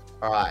drop.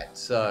 All right,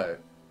 so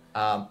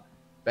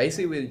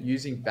basically we're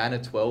using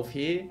banner 12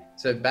 here.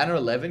 So banner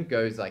 11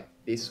 goes like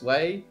this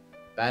way,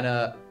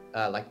 banner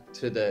like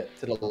to the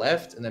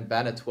left, and then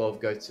banner 12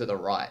 goes to the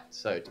right.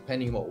 So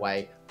depending what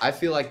way, I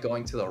feel like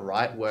going to the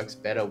right works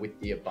better with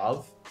the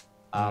above.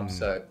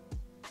 So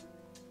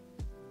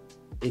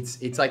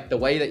it's like the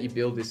way that you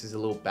build this is a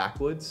little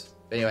backwards.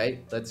 But anyway,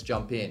 let's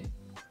jump in.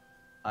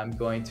 I'm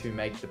going to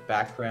make the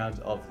background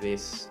of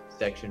this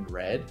section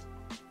red.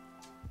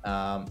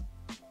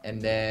 And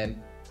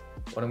then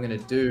what I'm going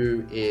to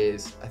do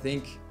is, I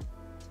think,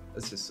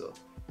 let's just sort.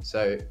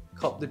 So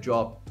cop the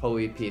drop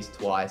probably appears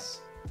twice,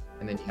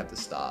 and then you have the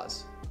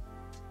stars.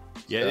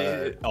 Yeah, So,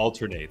 it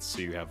alternates. So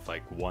you have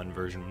like one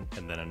version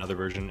and then another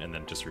version and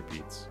then just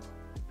repeats.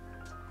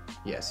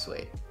 yeah,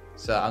 sweet.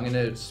 So I'm going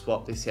to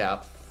swap this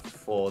out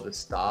for the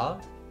star.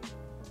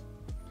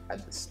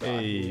 At the start.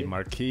 Hey, here.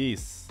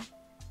 Marquise.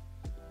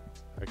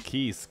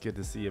 Marquise, good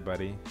to see you,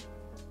 buddy.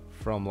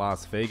 From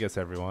Las Vegas,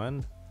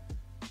 everyone.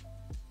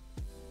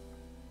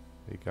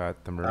 We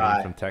got the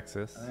Marine from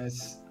Texas.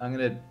 I'm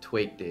going to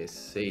tweak this,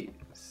 see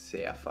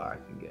how far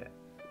I can get.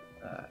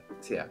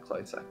 See how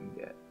close I can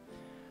get.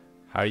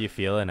 How are you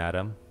feeling,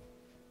 Adam?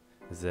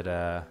 Is it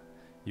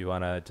you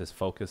want to just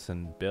focus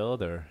and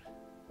build, or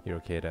you're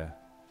okay to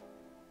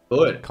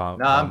Good. No, I'm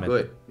comment?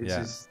 good.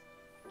 This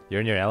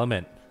You're in your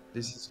element.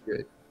 is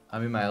good.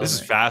 I'm in my element. This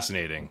is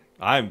fascinating.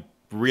 I'm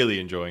really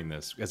enjoying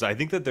this because I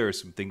think that there are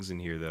some things in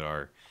here that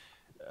are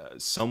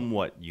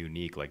somewhat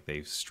unique. Like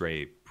they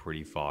stray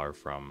pretty far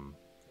from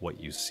what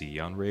you see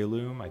on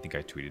Relume. I think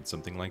I tweeted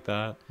something like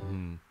that.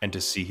 And to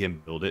see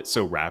him build it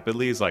so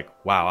rapidly is like,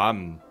 wow,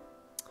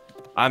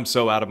 I'm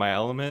so out of my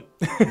element.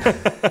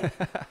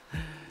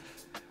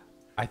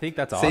 I think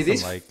that's awesome.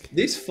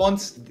 This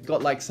font's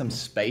got like some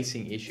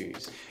spacing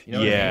issues. You know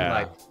what I mean? Yeah.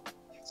 Like,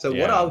 so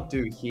what I'll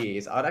do here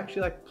is I'd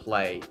actually like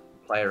play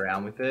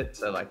around with it.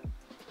 So like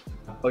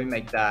I'll probably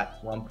make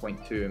that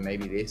 1.2 and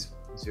maybe this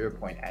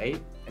 0.8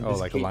 and just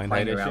like a keep line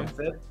playing height around issue?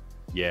 with it.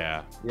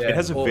 Yeah. Yeah, It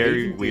has a or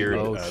very even do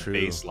weird true.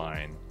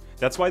 baseline.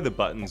 That's why the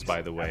buttons,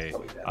 by the way,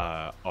 probably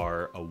better.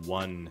 are a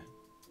one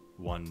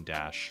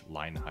dash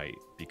line height,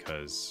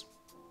 because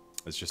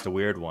it's just a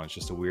weird one. It's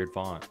just a weird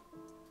font.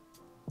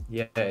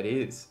 Yeah, it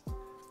is.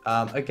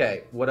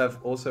 Okay, what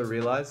I've also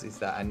realized is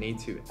that I need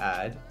to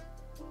add.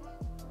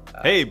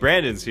 Hey,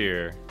 Brandon's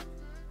here.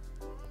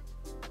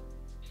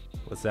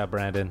 What's that,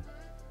 Brandon?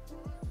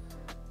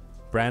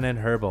 Brandon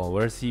Herbal.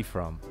 Where's he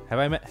from? Have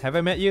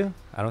I met you?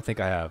 I don't think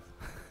I have.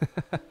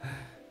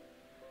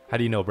 How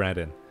do you know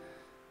Brandon?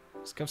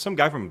 Some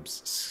guy from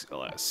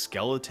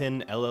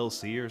Skeleton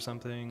LLC or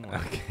something.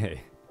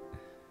 Okay.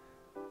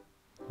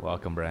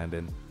 Welcome,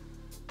 Brandon.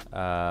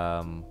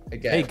 Okay.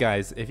 Hey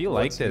guys, if you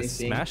like What's this,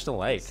 missing? smash the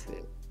like. That's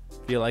it.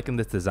 If you're liking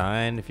this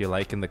design, if you're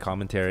liking the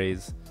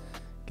commentaries,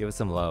 give us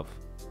some love.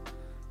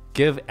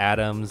 Give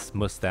Adam's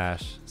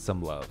mustache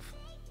some love.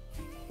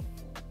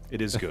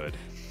 It is good.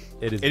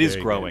 It is. It is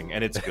very growing, good.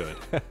 and it's good.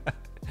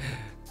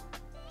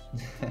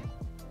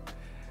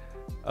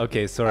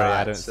 Okay, sorry, Alright,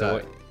 Adam. So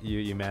so-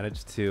 you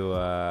managed to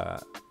I'm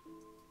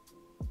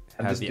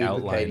have just the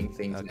duplicating outline.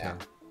 things Okay. now.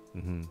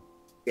 Mm-hmm.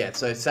 Yeah,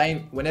 so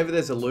same, whenever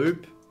there's a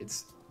loop,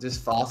 it's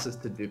just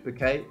fastest to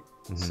duplicate.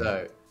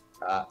 So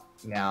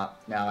Now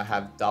I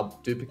have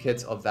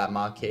duplicates of that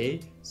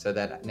marquee, so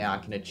that now I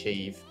can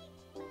achieve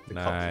the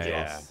copy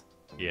Nice.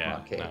 Yeah,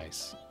 marquee.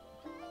 nice.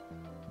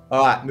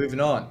 All right, moving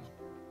on.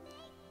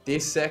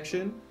 This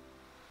section,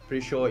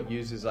 pretty sure it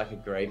uses like a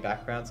gray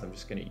background, so I'm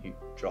just going to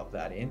drop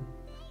that in.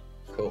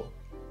 Cool.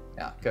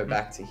 Now go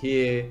back to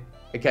here.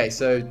 Okay,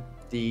 so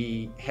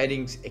the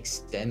headings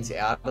extends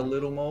out a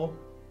little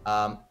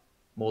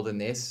more than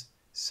this.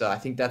 So I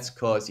think that's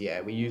because,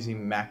 yeah, we're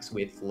using max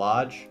width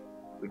large.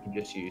 We can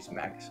just use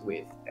max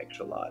width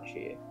extra large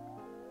here.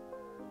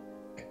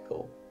 Okay,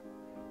 cool.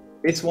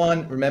 This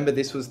one, remember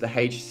this was the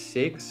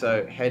H6,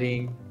 so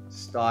heading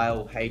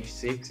style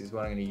H6 is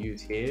what I'm going to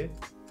use here.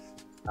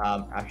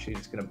 Actually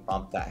just going to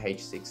bump that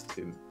H6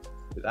 to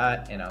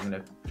that, and I'm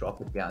going to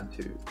drop it down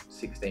to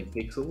 16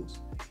 pixels.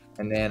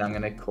 And then I'm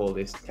going to call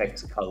this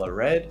text color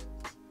red.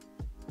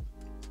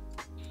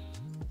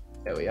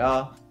 There we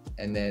are.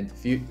 And then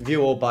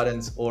view all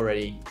buttons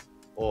already,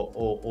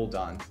 all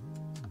done.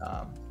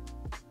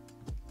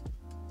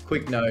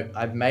 Quick note,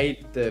 I've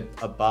made the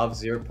above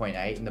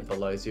 0.8 and the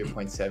below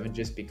 0.7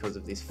 just because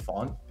of this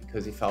font,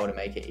 because if I were to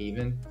make it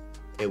even,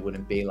 it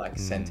wouldn't be like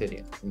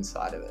centered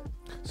inside of it.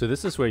 So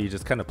this is where you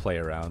just kind of play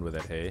around with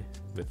it, hey?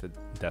 With the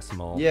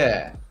decimal.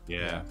 Yeah.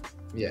 Yeah.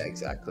 Yeah,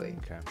 exactly.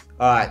 Okay.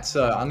 All right,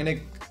 so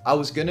I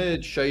was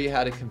gonna show you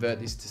how to convert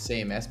this to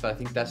CMS, but I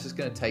think that's just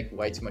gonna take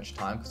way too much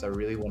time because I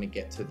really want to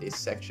get to this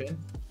section,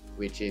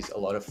 which is a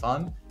lot of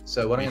fun.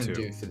 So what I'm gonna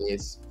do for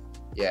this,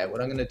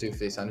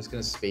 I'm just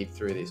gonna speed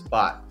through this.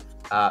 But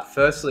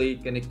firstly,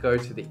 gonna go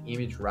to the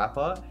image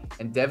wrapper,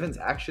 and Devin's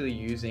actually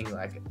using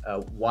like a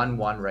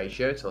 1:1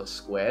 ratio, so a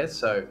square.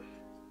 So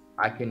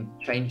I can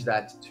change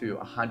that to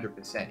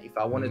 100%. If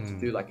I wanted to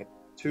do like a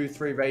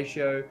 2:3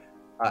 ratio,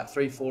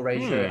 3:4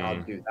 ratio,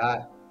 I'll do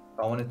that. If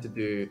I wanted to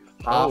do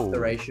half the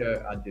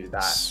ratio, I'd do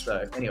that.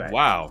 So anyway.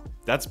 Wow,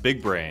 that's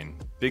big brain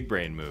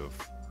move.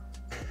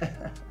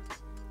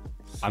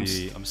 I'm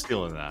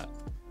stealing that.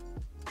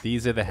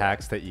 These are the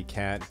hacks that you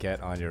can't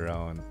get on your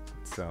own.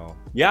 So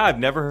yeah, I've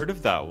never heard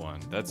of that one.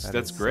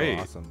 That's great.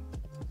 So awesome.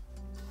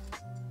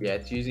 Yeah,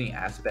 it's using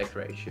aspect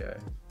ratio.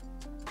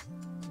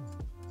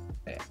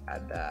 Okay,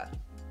 add that.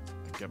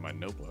 Get my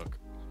notebook.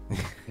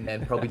 And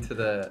then probably to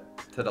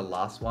the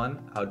last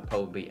one, I would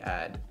probably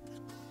add.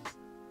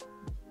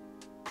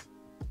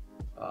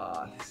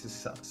 This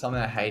is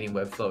something I hate in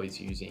Webflow is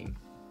using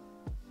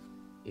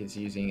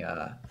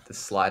the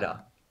slider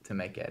to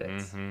make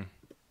edits.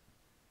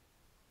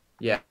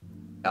 Yeah,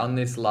 on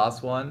this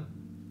last one,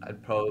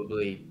 I'd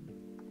probably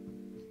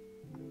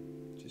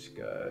just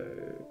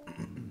go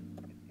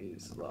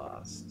is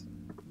last.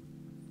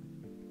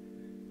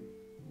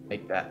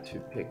 Make that 2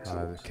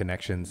 pixels. The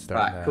connections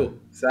start. Right, cool.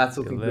 So that's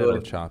looking a little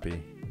good.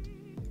 choppy.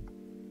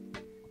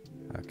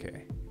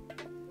 Okay.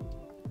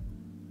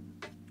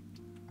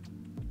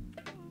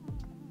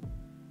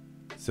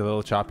 It's a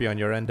little choppy on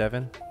your end,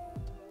 Devin.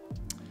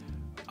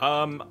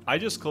 I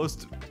just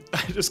closed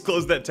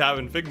that tab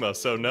in Figma,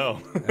 so no.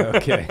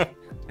 Okay.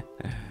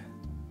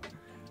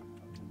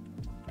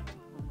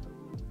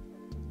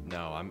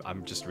 No,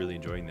 I'm just really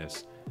enjoying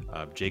this.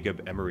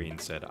 Jacob Emerine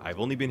said, "I've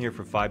only been here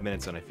for 5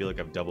 minutes and I feel like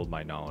I've doubled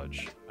my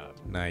knowledge."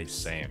 Nice.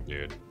 Same,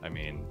 dude. I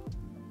mean,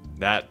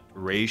 that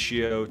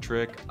ratio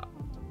trick,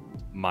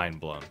 mind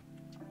blown.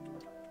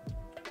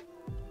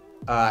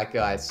 All right,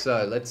 guys.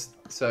 So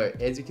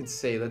as you can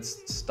see,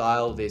 let's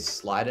style this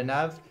slider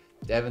nav.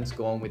 Devin's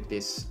gone with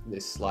this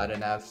slider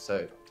nav,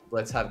 so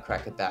let's have a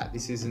crack at that.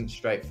 This isn't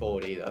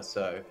straightforward either,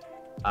 so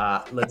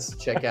let's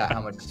check out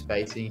how much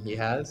spacing he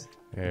has.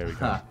 There we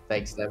go.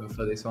 Thanks, Devin,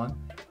 for this one.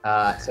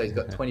 So he's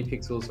got 20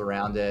 pixels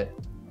around it.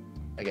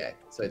 Okay,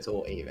 so it's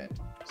all even.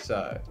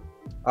 So,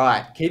 all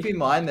right, keep in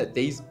mind that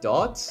these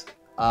dots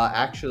are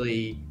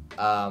actually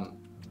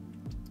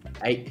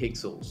 8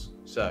 pixels.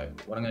 So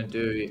what I'm going to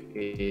do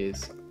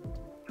is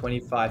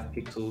 25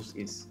 pixels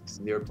is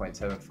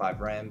 0.75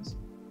 rems.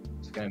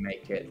 Just going to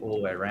make it all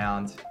the way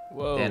around.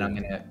 Whoa. Then I'm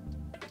going to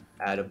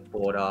add a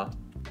border.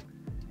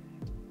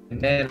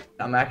 And then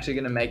I'm actually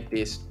going to make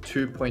this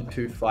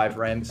 2.25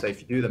 rems. So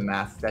if you do the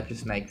math, that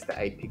just makes the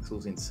 8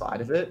 pixels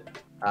inside of it.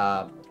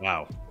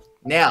 Wow.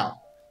 Now,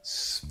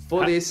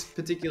 for this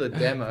particular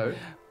demo...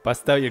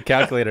 Bust out your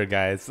calculator,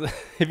 guys.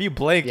 If you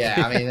blink...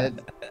 Yeah, I mean...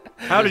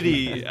 How did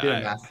he...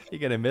 You're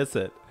going to miss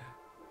it.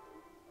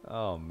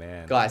 Oh,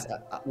 man. Guys,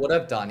 what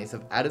I've done is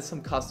I've added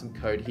some custom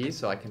code here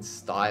so I can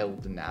style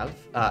the nav...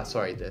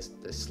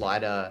 the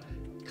slider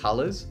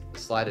colors, the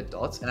slider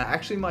dots. And I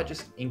actually might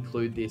just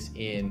include this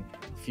in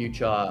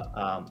future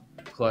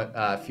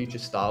future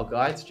style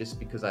guides just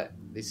because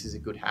this is a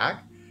good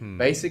hack.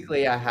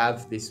 Basically, I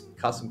have this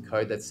custom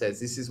code that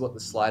says this is what the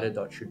slider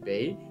dot should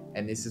be,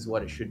 and this is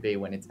what it should be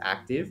when it's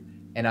active.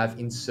 And I've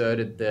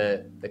inserted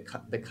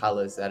the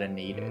colors that are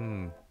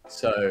needed.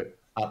 So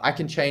I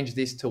can change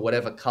this to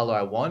whatever color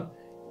I want,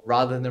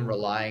 rather than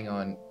relying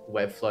on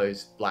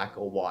Webflow's black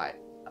or white,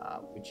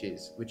 which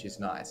is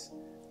nice.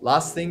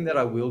 Last thing that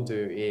I will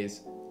do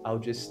is I'll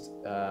just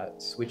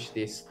switch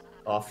this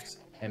off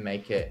and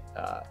make it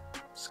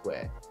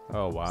square.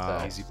 Oh,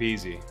 wow. Easy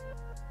peasy.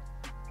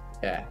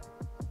 Yeah,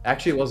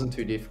 actually it wasn't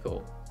too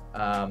difficult.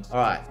 All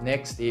right,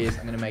 next is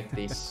I'm gonna make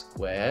this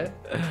square.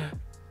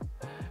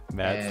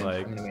 Matt's And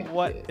like, I'm gonna make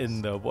what this.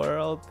 in the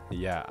world?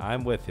 Yeah,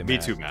 I'm with you, Me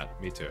Matt. too,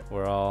 Matt. Me too.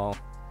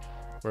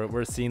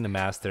 We're seeing the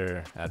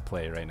master at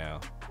play right now.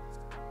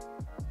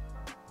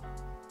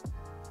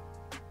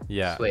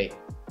 Yeah. Sweet,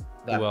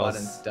 that Who else?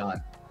 button's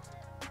done.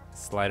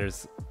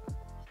 Sliders.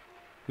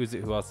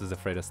 Who else is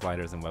afraid of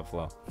sliders in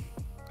Webflow?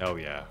 Oh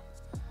yeah.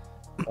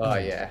 Oh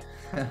yeah.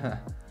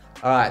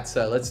 All right,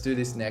 so let's do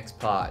this next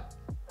part.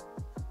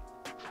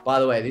 By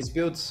the way, this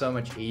build's so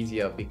much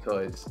easier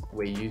because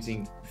we're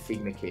using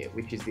Figma Kit,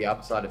 which is the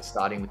upside of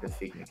starting with the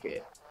Figma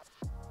Kit.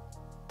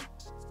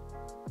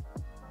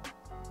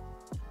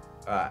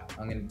 All right,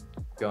 I'm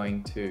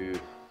going to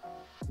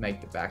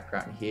make the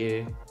background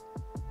here.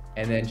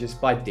 And then just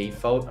by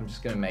default, I'm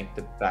just going to make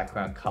the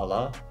background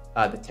color,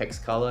 the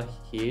text color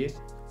here,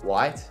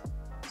 white,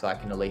 so I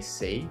can at least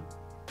see.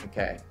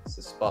 Okay,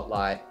 so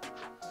spotlight.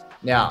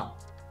 Now,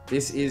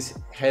 this is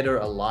header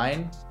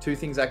align. Two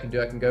things I can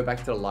do. I can go back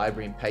to the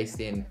library and paste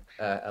in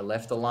a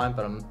left align,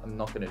 but I'm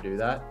not going to do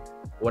that.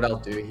 What I'll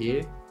do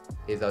here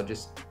is I'll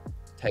just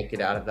take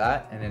it out of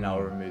that, and then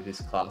I'll remove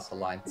this class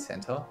align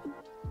center,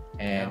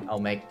 and I'll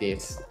make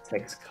this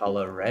text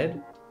color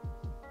red.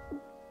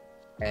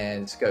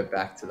 And let's go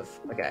back to the,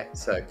 okay,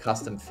 so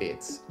custom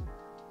fits.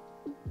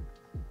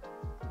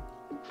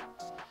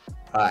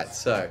 All right,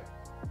 so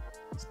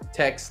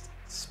text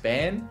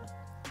span,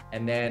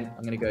 and then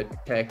I'm gonna go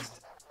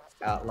text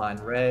outline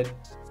red.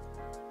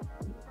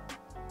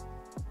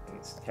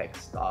 It's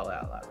text style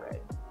outline red.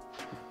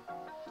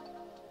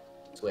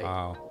 Sweet.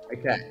 Wow.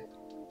 Okay,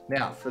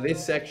 now for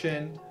this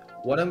section,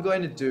 what I'm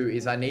going to do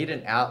is I need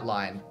an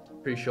outline.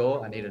 Pretty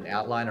sure I need an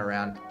outline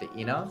around the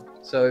inner.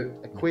 So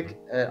a quick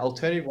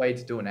alternative way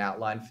to do an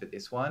outline for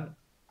this one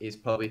is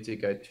probably to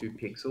go 2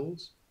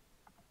 pixels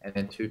and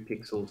then 2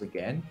 pixels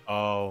again.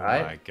 Oh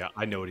right? my god,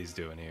 I know what he's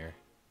doing here.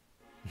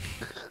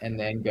 And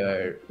then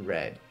go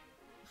red.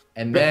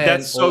 And then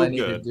That's all so I need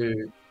good. to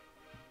do,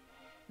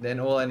 then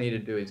all I need to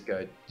do is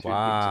go 2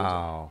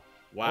 Wow.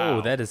 Wow.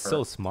 Oh, that is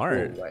so pixels.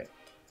 smart. Oh, wait.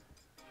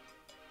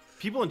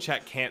 People in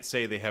chat can't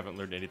say they haven't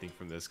learned anything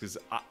from this because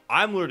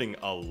I'm learning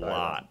a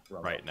lot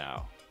wrong. right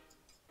now.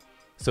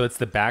 So it's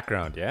the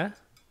background, yeah?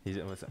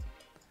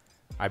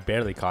 I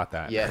barely caught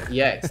that. Yeah,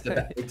 it's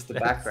the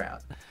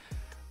background.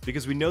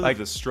 Because we know that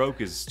the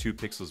stroke is 2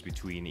 pixels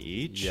between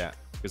each. Yeah.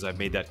 Because I've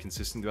made that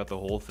consistent throughout the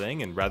whole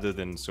thing. And rather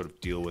than sort of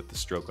deal with the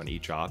stroke on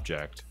each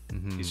object,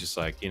 he's just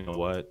like, you know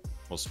what?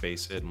 We'll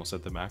space it and we'll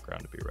set the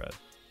background to be red.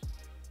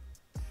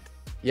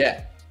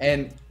 Yeah.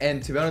 And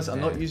to be honest,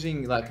 I'm not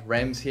using like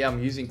rems here.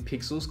 I'm using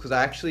pixels because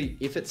I actually,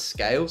 if it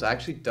scales, I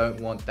actually don't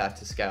want that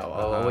to scale.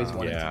 I always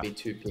want it to be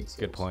 2 pixels.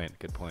 Good point.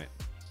 Good point.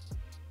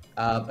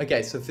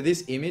 Okay, so for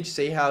this image,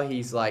 see how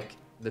he's like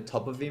the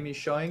top of him is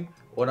showing?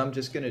 What I'm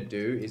just going to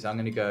do is I'm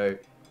going to go,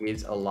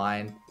 here's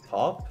align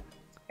top,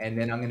 and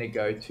then I'm going to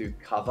go to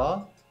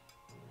cover,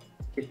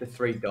 hit the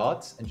 3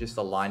 dots and just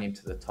align him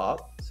to the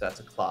top. So that's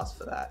a class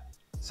for that.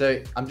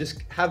 So I'm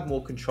just have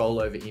more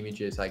control over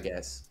images, I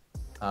guess.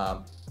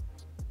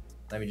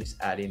 Let me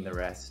just add in the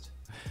rest.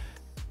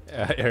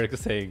 Eric is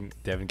saying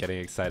Devin getting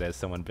excited as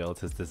someone builds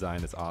his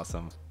design is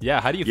awesome. Yeah,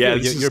 how do you feel?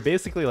 You're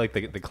basically like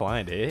the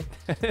client, eh?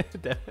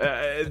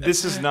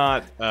 This is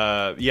not,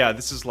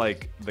 this is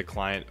like the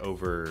client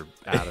over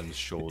Adam's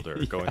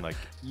shoulder going like,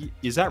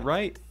 is that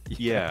right?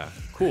 Yeah,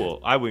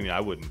 cool. I mean, I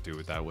wouldn't do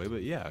it that way,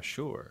 but yeah,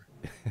 sure.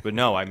 But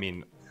no, I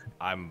mean,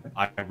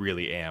 I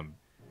really am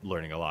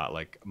learning a lot.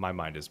 Like my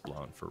mind is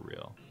blown for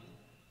real.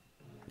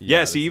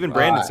 Yeah, see, even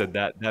Brandon said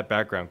that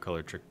background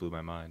color trick blew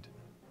my mind.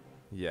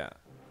 Yeah.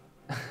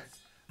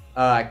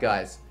 All right,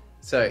 guys.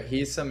 So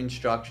here's some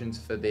instructions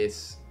for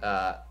this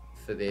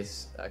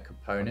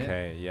component.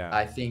 Okay. Yeah.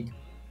 I think,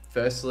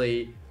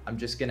 firstly, I'm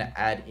just gonna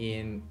add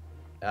in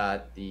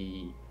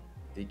the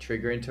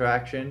trigger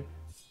interaction.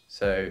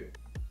 So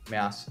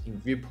mouse in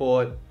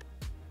viewport,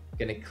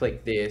 gonna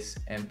click this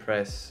and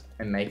press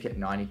and make it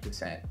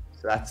 90%.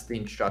 So that's the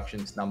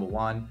instructions number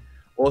 1.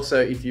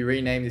 Also, if you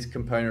rename this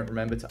component,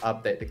 remember to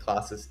update the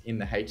classes in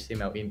the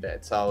HTML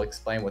embed. So I'll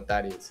explain what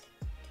that is.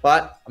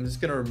 But I'm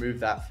just going to remove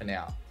that for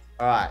now.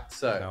 All right,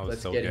 so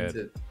let's get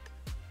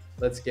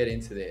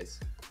into this.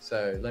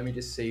 So let me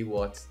just see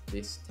what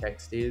this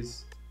text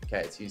is. Okay,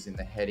 it's using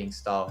the heading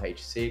style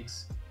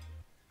H6.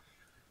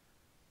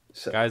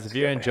 So guys, if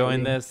you're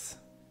enjoying this,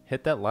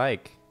 hit that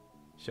like,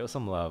 show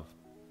some love.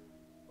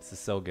 This is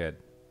so good.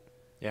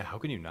 Yeah, how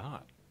can you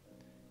not?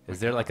 Is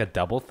there like a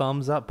double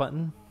thumbs up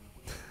button?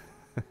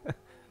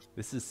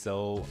 This is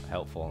so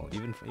helpful,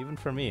 even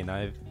for me, and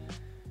I've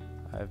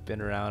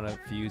been around a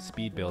few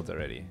speed builds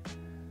already.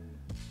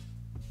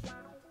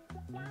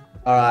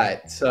 All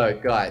right, so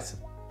guys,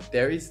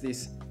 there is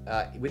this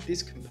with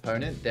this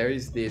component, there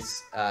is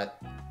this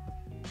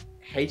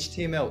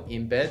HTML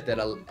embed that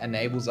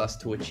enables us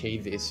to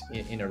achieve this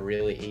in a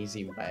really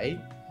easy way.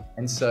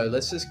 And so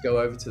let's just go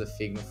over to the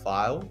Figma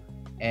file,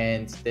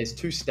 and there's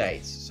 2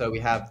 states. So we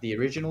have the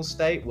original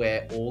state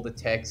where all the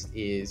text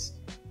is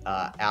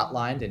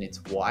outlined and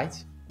it's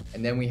white,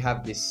 And then we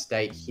have this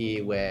state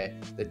here where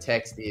the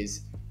text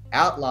is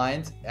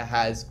outlined. It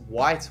has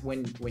white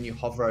when you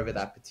hover over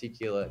that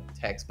particular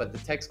text, but the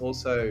text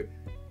also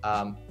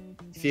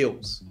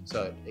fills.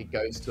 So it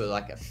goes to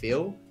like a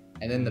fill,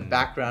 and then the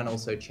background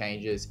also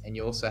changes, and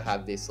you also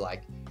have this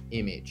like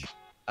image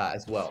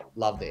as well.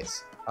 Love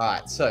this. All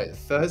right, so the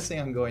first thing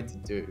I'm going to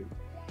do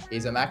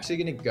is I'm actually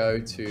going to go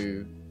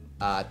to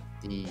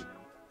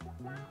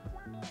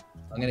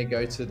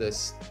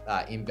this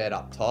embed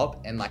up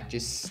top and like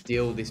just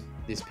steal this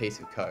piece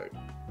of code.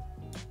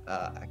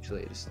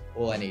 Actually, just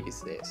all I need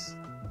is this.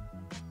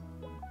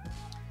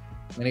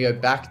 I'm going to go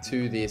back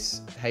to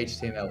this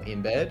HTML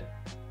embed.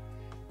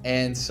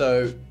 And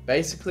so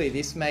basically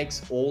this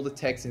makes all the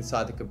text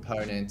inside the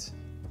component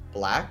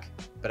black,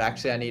 but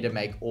actually I need to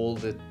make all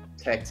the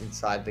text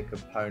inside the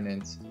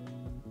component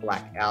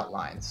black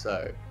outline.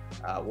 So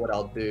what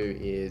I'll do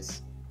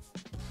is,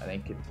 I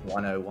think it's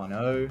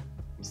 1010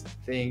 is the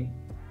thing.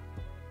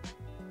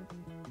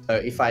 So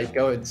if I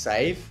go and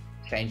save,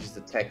 changes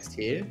the text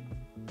here.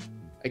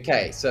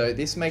 Okay, so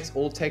this makes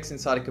all text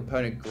inside a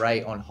component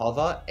gray on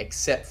hover,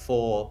 except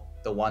for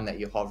the one that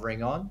you're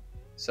hovering on.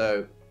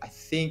 So I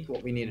think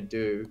what we need to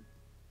do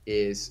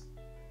is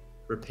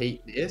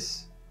repeat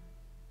this.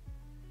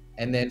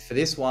 And then for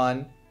this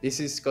one, this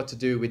has got to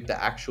do with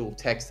the actual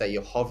text that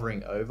you're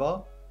hovering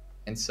over.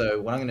 And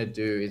so what I'm going to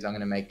do is I'm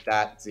going to make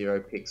that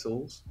 0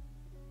 pixels.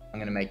 I'm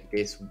going to make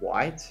this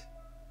white.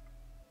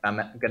 I'm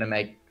going to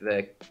make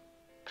the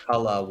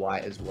color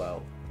white as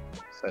well,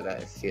 so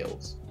that it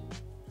fills.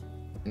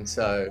 And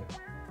so,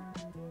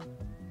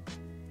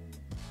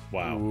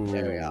 wow.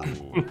 There we are.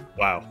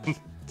 Wow.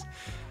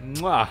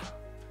 Mwah.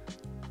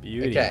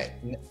 Beauty. Okay,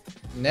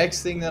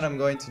 next thing that I'm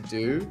going to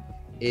do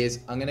is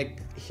I'm going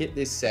to hit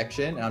this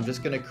section, and I'm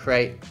just going to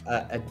create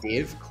a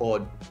div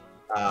called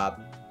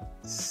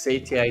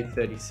CTA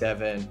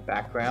 37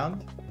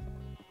 background.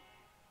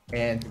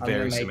 And I'm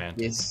going to make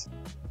this.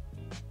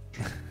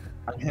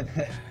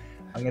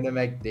 I'm going to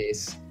make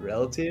this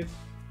relative.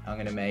 I'm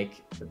going to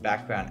make the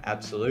background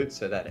absolute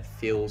so that it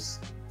fills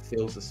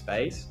the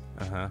space.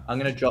 I'm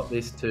going to drop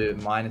this to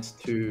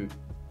 -2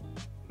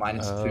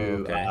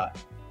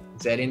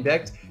 Z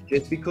index,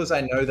 just because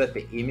I know that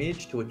the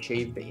image, to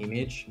achieve the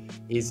image,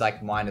 is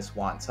like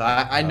 -1. So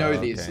I know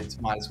this, it's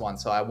 -1.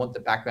 So I want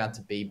the background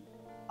to be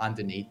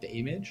underneath the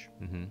image.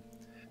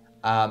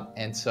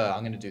 And so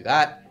I'm going to do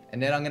that.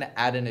 And then I'm going to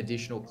add an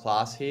additional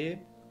class here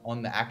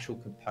on the actual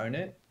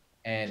component.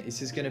 And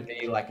this is going to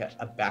be like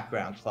a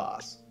background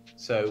class.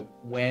 So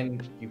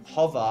when you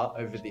hover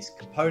over this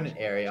component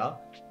area,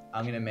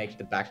 I'm going to make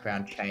the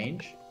background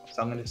change.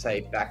 So I'm going to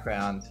say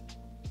background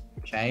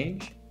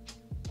change,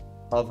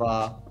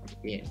 hover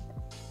in.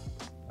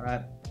 All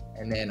right.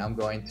 And then I'm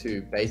going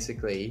to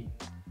basically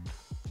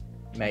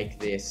make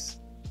this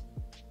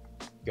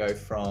go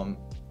from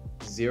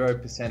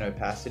 0%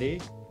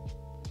 opacity,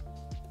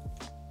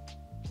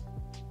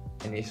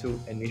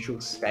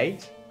 initial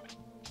state,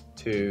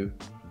 to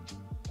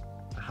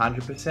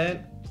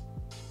 100%,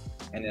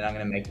 and then I'm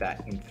going to make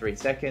that in 3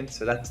 seconds.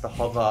 So that's the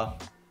hover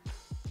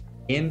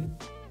in,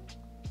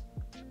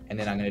 and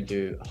then I'm going to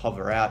do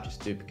hover out,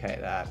 just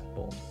duplicate that,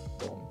 boom,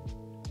 boom.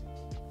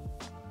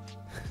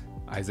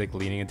 Isaac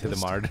leaning into the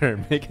monitor,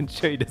 making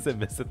sure he doesn't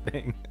miss a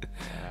thing.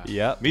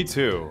 Yep. Me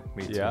too.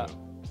 Me too. Yeah.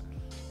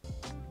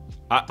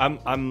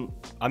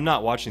 I'm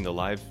not watching the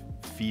live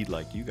feed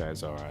like you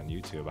guys are on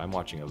YouTube. I'm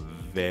watching a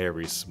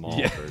very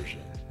small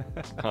version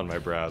on my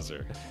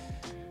browser.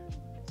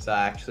 So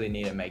I actually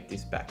need to make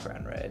this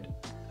background red.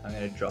 I'm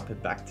going to drop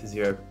it back to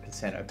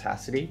 0%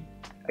 opacity.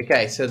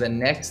 Okay, so the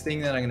next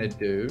thing that I'm going to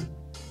do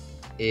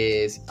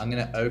is I'm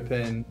going to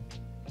open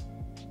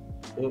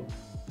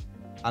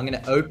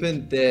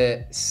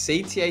the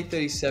CTA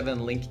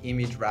 37 link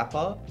image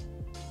wrapper.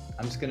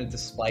 I'm just going to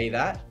display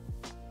that.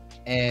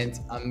 And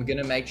I'm going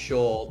to make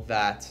sure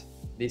that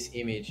this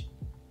image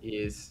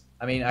is,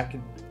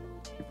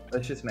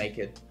 let's just make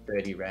it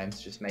 30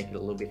 rems, just make it a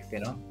little bit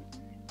thinner.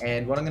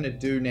 And what I'm going to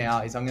do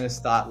now is I'm going to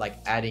start like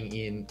adding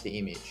in the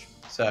image.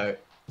 So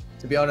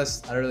to be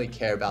honest, I don't really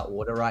care about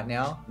order right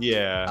now.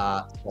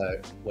 Yeah.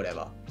 So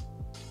whatever.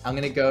 I'm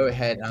going to go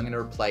ahead and I'm going to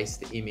replace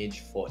the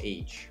image for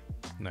each.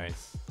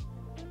 Nice.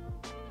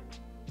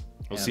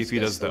 We'll see if he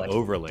does the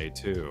overlay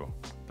too.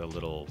 The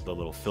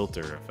little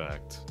filter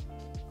effect.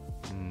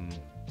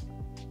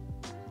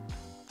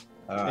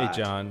 Hey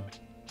John,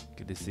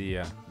 good to see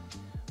you.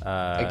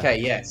 Okay,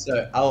 yeah.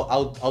 So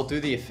I'll do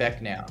the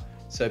effect now.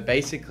 So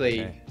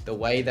basically, the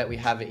way that we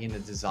have it in the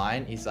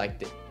design is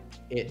like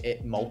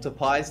it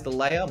multiplies the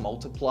layer,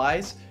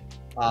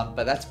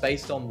 but that's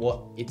based on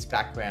what its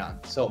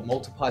background. So it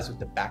multiplies with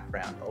the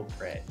background of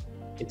red.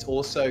 It's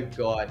also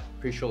got,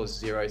 pretty sure,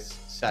 0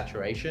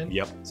 saturation.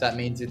 Yep. So that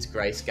means it's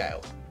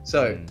grayscale.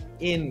 So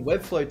in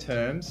Webflow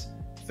terms,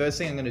 first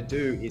thing I'm going to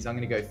do is I'm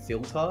going to go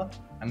filter.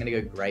 I'm going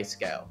to go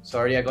grayscale. So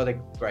already I got a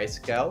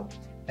grayscale,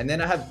 and then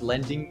I have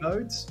blending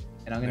modes,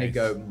 and I'm going to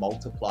go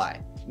multiply.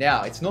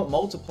 Now it's not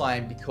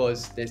multiplying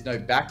because there's no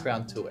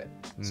background to it.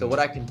 So what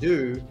I can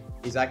do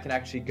is I can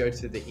actually go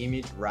to the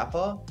image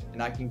wrapper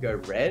and I can go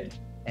red,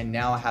 and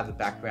now I have the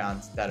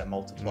backgrounds that it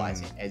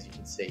multiplies in, as you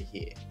can see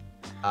here.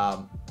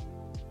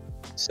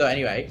 So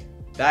anyway,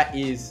 that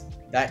is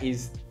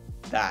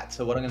that.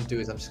 So what I'm going to do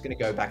is I'm just going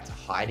to go back to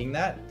hiding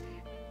that,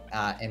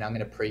 and I'm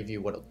going to preview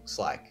what it looks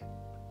like.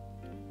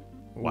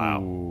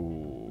 Wow.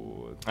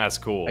 Ooh. That's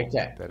cool.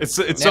 Okay. It's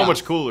Now, so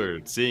much cooler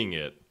seeing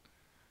it.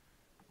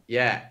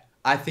 Yeah.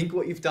 I think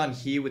what you've done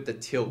here with the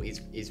tilt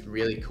is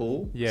really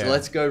cool. Yeah. So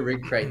let's go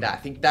recreate that. I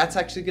think that's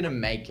actually going to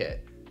make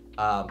it,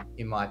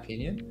 in my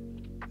opinion.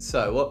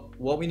 So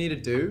what we need to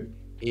do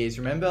is,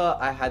 remember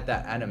I had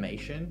that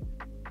animation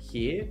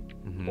here.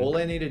 All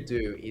I need to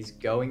do is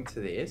go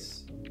into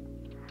this.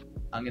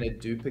 I'm going to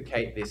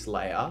duplicate this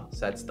layer.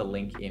 So that's the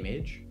link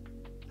image.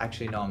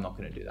 Actually, no, I'm not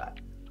going to do that.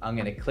 I'm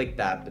going to click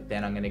that, but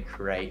then I'm going to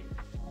create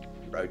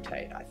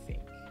rotate, I think.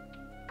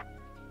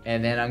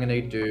 And then I'm going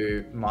to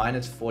do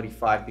minus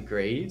 45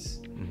 degrees.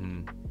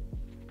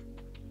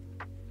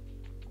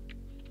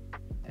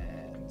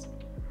 And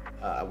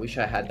I wish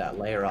I had that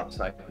layer up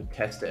so I could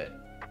test it.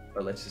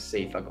 But let's just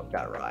see if I got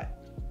that right.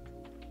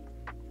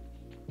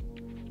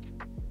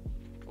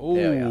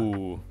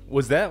 Ooh.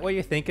 Was that what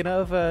you're thinking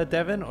of,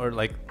 Devin? Or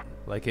like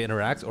it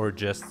interacts, or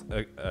just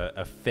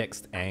a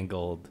fixed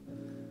angled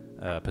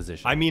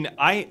position? I mean,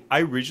 I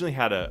originally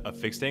had a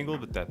fixed angle,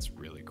 but that's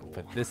really cool.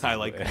 But this I is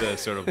like way- the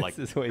sort of like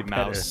this is way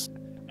mouse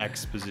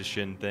X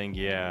position thing.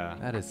 Yeah.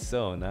 That is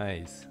so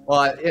nice. Well,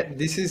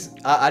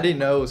 I didn't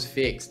know it was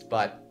fixed,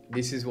 but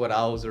this is what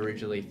I was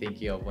originally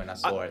thinking of when I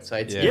saw it. So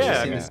it's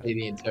interesting to see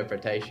the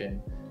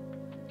interpretation.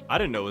 I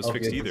didn't know it was of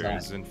fixed your either. design.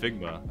 It's in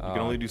Figma. You can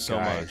only do so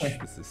much.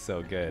 This is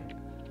so good.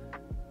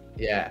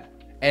 Yeah.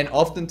 And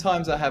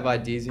oftentimes I have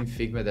ideas in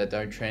Figma that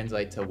don't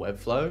translate to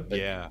Webflow, but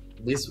Yeah.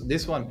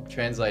 this one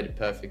translated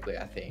perfectly,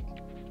 I think.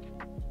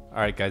 All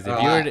right, guys.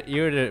 If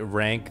you were to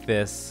rank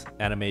this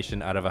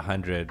animation out of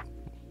 100,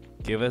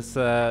 give us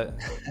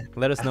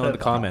let us know in the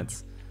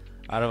comments.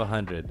 Out of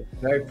 100,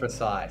 Very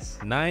precise.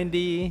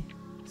 90,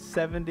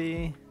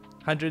 70,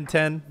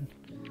 110.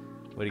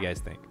 What do you guys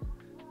think?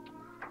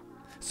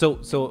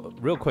 So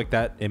real quick,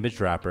 that image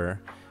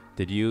wrapper,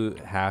 did you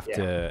have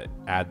to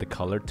add the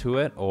color to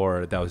it,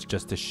 or that was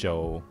just to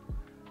show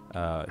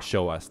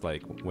us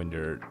like when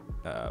you're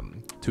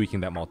tweaking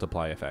that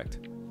multiply effect?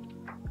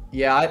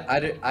 Yeah,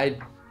 I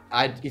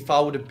if I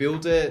were to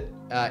build it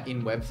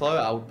in Webflow,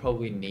 I would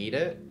probably need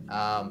it.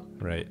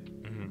 Right.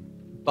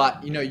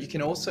 But you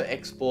can also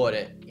export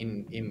it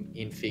in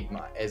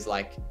Figma as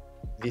like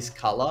this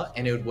color,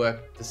 and it would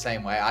work the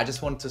same way. I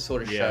just wanted to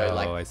sort of show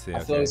like I see. I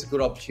thought it was a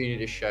good opportunity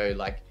to show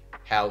like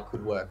how it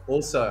could work.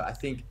 Also, I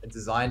think a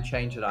design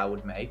change that I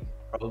would make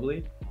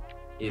probably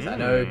is, I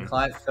know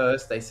client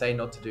first, they say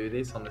not to do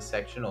this on the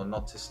section or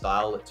not to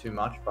style it too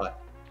much, but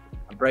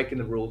I'm breaking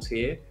the rules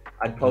here.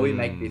 I'd probably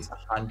make this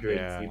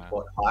 100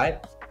 viewport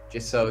height,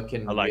 just so it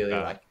can really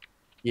like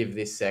give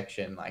this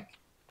section like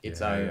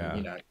its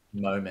own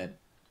moment.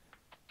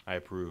 I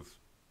approve.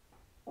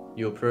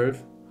 You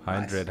approve?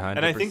 100, 100%.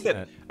 And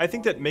I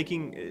think that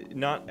making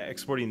not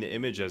exporting the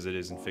image as it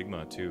is in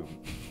Figma too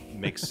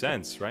makes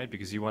sense, right?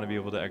 Because you want to be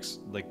able to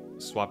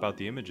swap out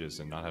the images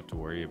and not have to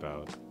worry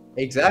about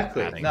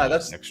exactly. adding No,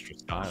 that's extra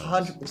styles.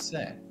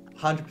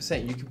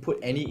 100%. You can put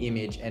any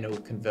image and it will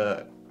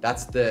convert.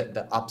 That's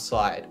the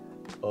upside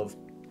of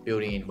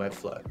building in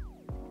Webflow.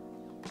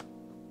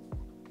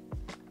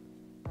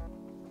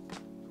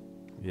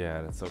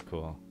 Yeah, that's so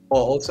cool. Oh,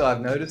 also,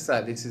 I've noticed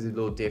that this is a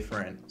little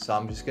different. So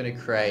I'm just going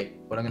to create,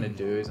 what I'm going to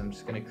do is I'm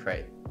just going to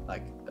create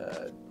like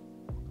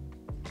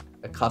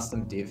a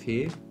custom div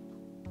here.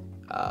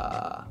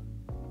 A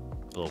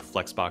little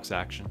flexbox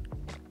action.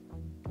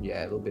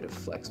 Yeah, a little bit of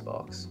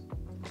flexbox.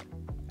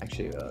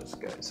 Actually, I'll just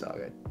go, so I'll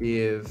go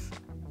div,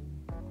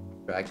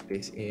 drag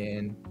this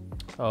in.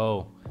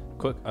 Oh,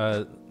 quick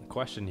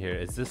question here.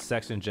 Is this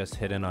section just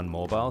hidden on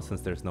mobile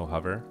since there's no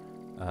hover?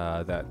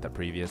 That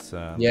previous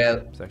section?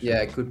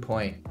 Yeah, good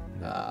point.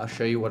 I'll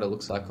show you what it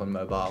looks like on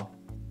mobile.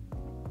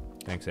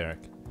 Thanks, Eric.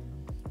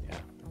 Yeah.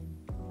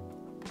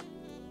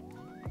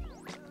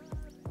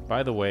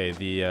 By the way,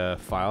 the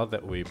file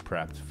that we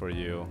prepped for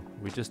you,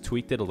 we just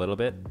tweaked it a little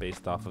bit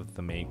based off of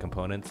the main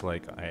components.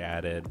 Like I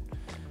added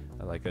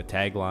like a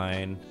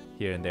tagline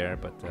here and there,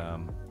 but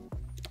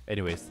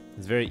anyways,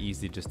 it's very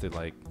easy just to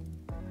like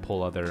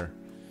pull other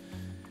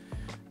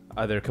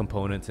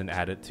components and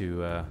add it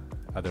to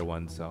other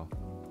ones. So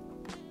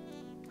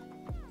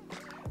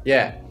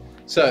yeah.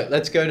 So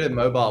let's go to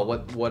mobile.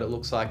 What it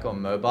looks like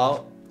on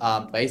mobile.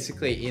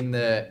 Basically, in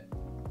the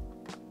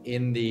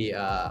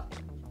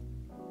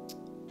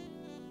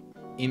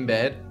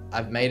embed,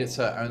 I've made it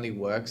so it only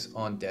works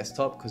on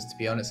desktop because, to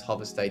be honest,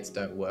 hover states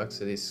don't work.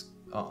 So this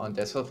on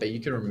desktop, but you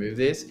can remove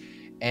this,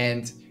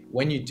 and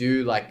when you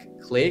do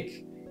like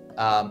click,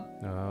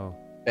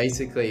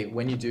 basically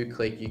when you do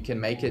click, you can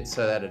make it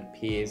so that it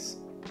appears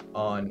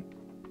on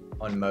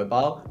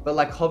mobile. But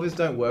like hovers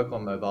don't work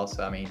on mobile,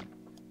 so I mean.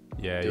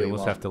 Yeah, you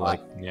almost have to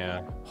like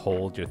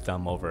hold your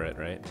thumb over it,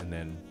 right? And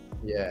then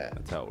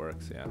that's how it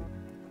works. Yeah.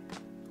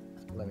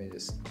 Let me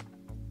just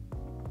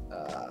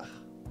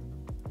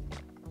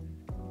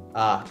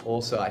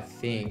Also, I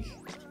think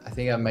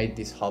I made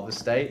this hover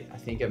state. I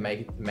think I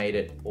made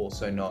it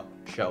also not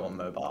show on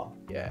mobile.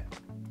 Yeah.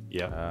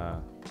 Yeah.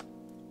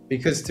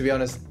 Because to be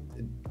honest,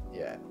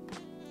 yeah.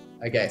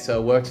 Okay,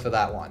 so it works for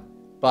that one.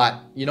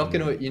 But you're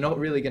not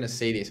really gonna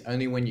see this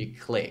only when you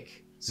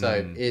click.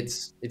 So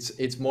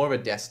it's more of a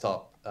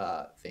desktop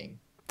thing.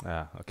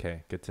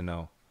 Okay, good to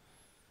know.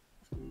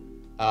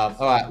 All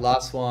right,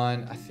 last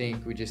one. I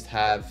think we just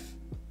have.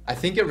 I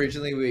think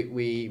originally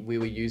we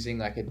were using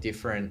like a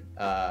different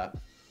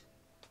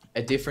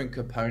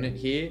component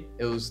here.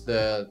 It was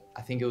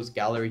I think it was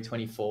Gallery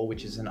 24,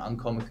 which is an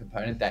uncommon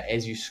component that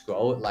as you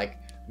scroll, it like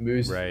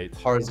moves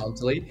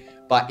horizontally.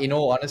 But in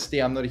all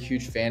honesty, I'm not a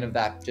huge fan of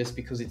that just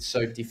because it's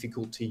so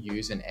difficult to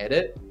use and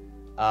edit.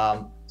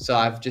 So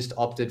I've just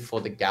opted for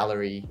the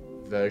gallery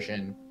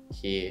version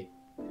here.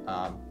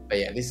 But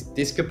yeah,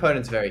 this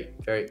component's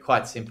very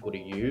quite simple to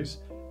use.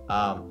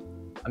 I'm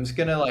just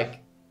gonna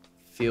like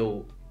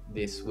fill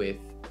this with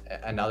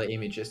another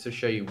image just to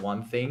show you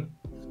one thing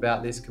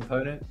about this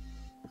component.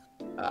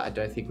 I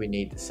don't think we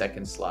need the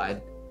second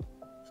slide.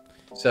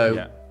 So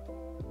yeah.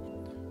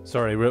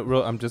 Sorry,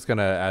 I'm just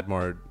gonna add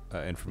more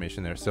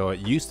information there. So it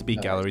used to be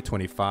Gallery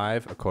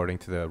 25 according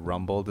to the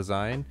Rumble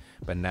design,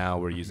 but now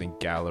we're using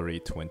Gallery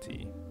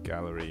 20,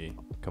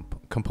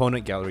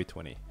 component Gallery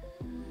 20.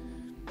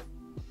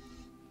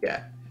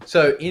 Yeah.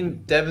 So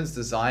in Devin's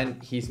design,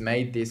 he's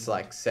made this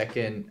like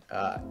second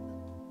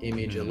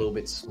image a little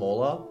bit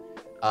smaller.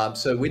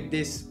 So with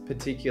this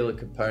particular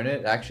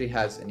component, it actually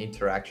has an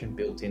interaction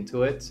built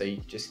into it. So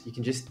you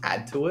can just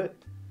add to it.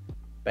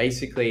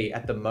 Basically,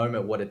 at the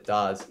moment, what it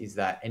does is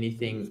that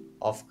anything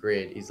off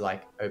grid is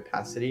like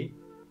opacity.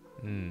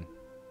 It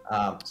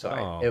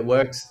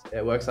works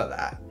like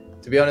that.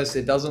 To be honest,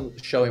 it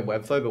doesn't show in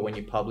Webflow, but when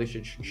you publish,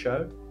 it should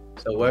show.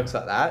 So it works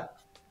like that.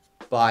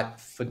 But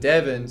for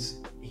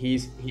Devin's,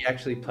 he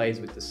actually plays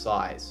with the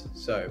size.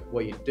 So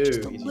what you do is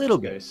you go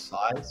to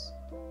size.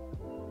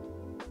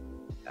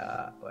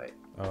 Wait.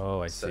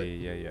 Oh, I see.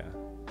 Yeah.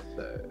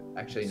 So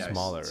actually, no.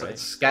 Smaller, so right?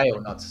 it's scale,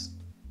 not.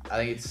 I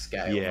think it's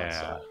scale. Yeah. Not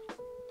size.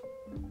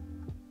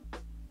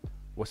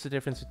 What's the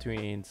difference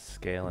between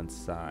scale and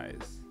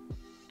size?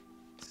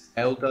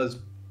 Scale does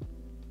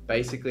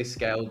basically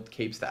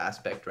keeps the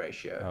aspect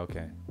ratio.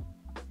 Okay.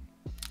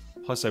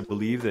 Plus, I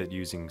believe that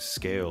using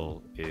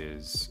scale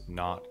is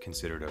not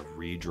considered a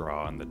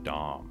redraw in the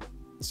DOM,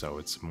 so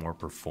it's more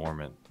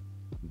performant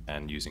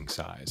than using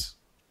size.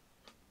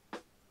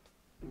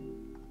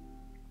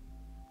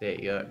 There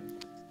you go.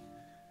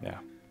 Yeah.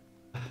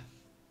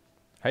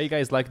 How you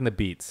guys liking the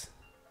beats?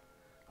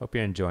 Hope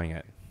you're enjoying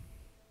it.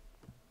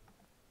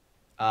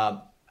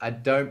 I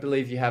don't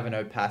believe you have an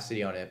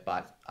opacity on it,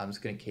 but I'm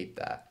just going to keep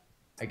that.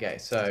 Okay,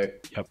 so...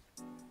 Yep.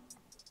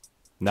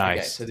 Nice.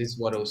 Okay, so this is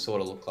what it'll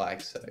sort of look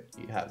like. So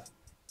you have...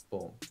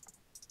 Boom.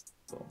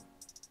 Boom.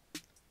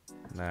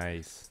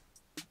 Nice.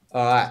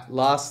 All right,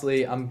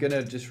 lastly, I'm going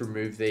to just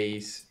remove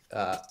these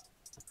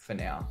for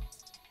now.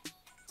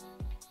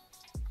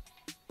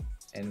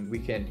 And we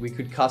could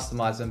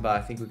customize them, but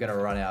I think we're going to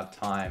run out of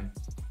time.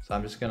 So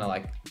I'm just going to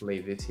like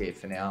leave this here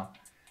for now.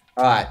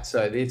 All right,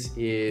 so this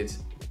is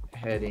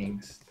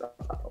heading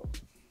style.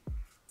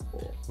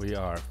 We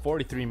are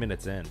 43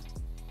 minutes in.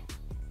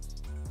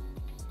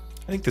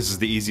 I think this is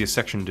the easiest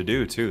section to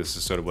do too. This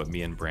is sort of what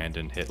me and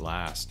Brandon hit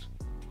last.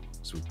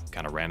 So we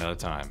kind of ran out of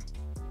time.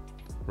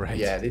 Right.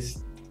 Yeah,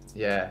 this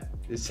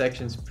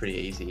section's pretty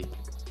easy.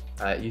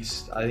 I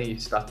think you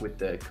stuck with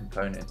the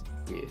component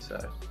here, so.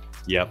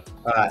 Yep.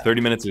 All right.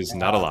 30 minutes is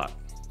not a lot.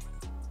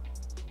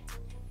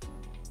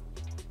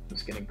 I'm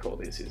just gonna call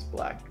this is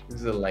black.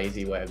 This is a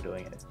lazy way of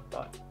doing it,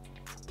 but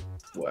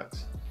it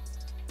works.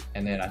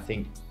 And then I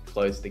think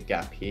close the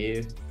gap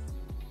here.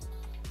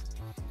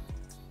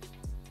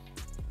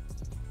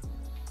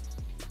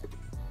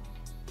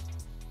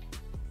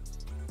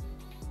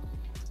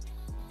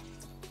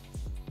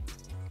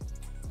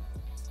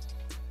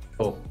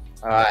 Cool.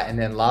 All right, and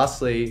then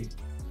lastly,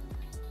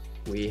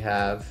 we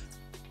have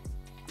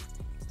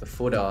the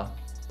footer.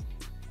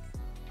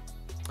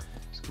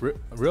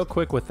 Real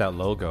quick with that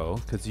logo,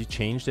 because you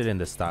changed it in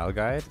the style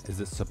guide. Is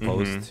it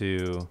supposed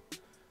to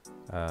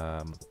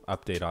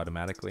update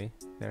automatically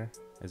there?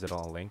 Is it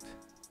all linked?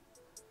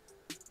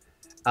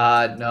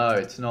 No,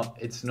 it's not.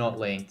 It's not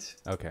linked.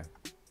 Okay.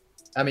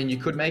 I mean, you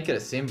could make it a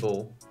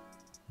symbol,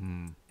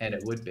 and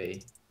it would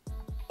be.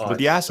 But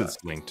the asset's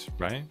linked,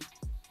 right?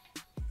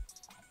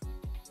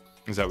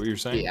 Is that what you're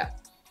saying? Yeah.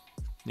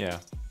 Yeah.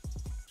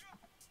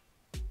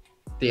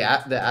 The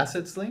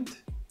asset's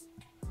linked?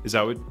 Is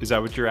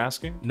that what you're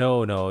asking?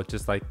 No,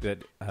 just like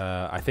that.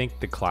 I think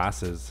the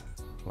classes,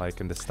 like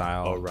in the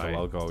style, the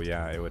logo,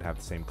 yeah, it would have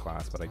the same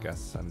class. But I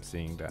guess I'm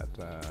seeing that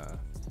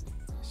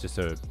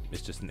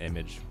it's just an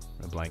image,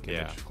 a blank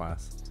image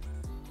class.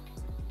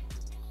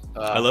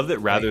 I love that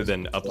rather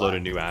than upload a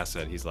new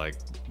asset, he's like,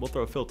 we'll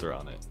throw a filter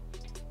on it.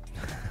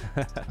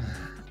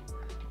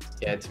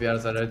 Yeah, to be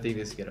honest, I don't think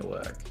this is gonna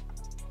work.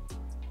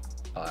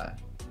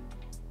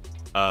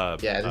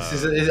 Yeah, this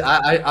is.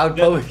 I would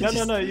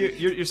probably. No.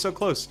 You're so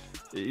close.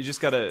 You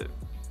just gotta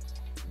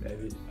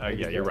Maybe.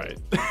 Yeah, you're right.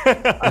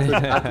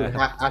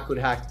 I could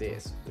hack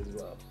this as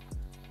well.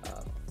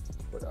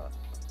 Put a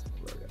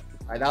logo.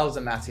 That was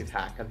a massive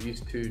hack. I've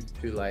used two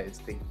layers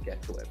to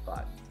get to it,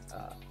 but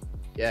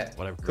yeah.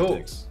 Whatever.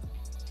 Cool.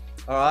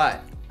 All right.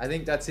 I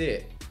think that's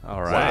it.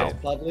 All right. So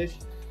publish.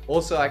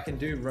 Also, I can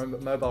do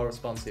mobile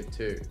responsive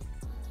too.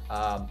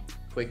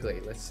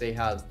 Quickly, let's see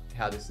how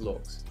this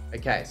looks.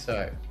 Okay,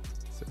 so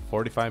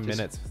 45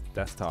 minutes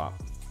desktop.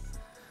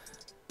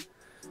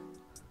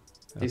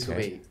 This will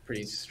be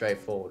pretty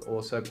straightforward.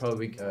 Also,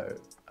 probably go.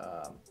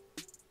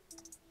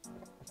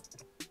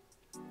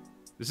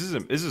 This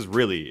is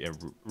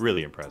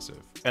really impressive,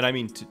 and I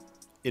mean,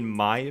 in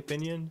my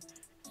opinion,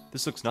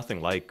 this looks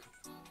nothing like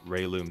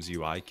Relume's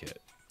UI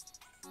kit.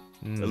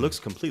 It looks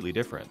completely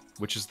different,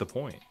 which is the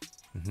point.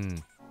 Mm-hmm.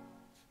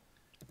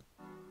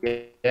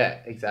 Yeah,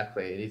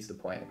 exactly. It is the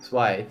point. It's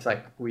why it's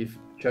like we've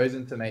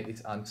chosen to make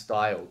this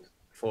unstyled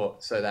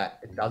so that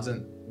it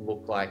doesn't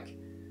look like,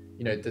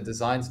 you know, the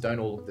designs don't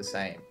all look the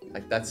same.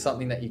 Like that's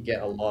something that you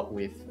get a lot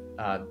with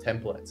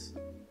templates,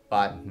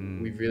 but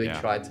we've really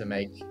tried to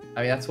make.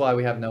 I mean, that's why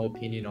we have no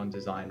opinion on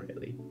design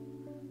really.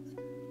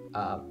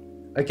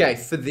 Okay,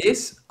 for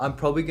this, I'm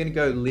probably going to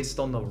go list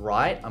on the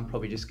right. I'm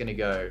probably just going to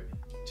go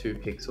 2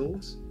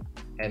 pixels,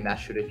 and that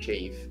should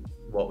achieve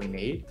what we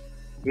need.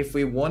 If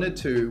we wanted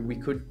to, we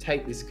could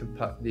take this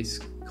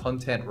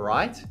content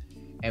right,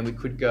 and we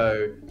could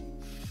go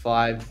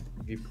 5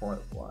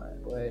 viewpoint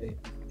way,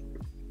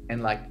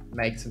 and like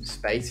make some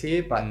space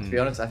here. But to be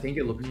honest, I think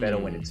it looks better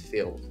when it's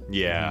filled.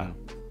 Yeah.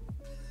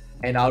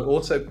 And I'll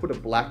also put a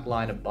black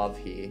line above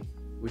here.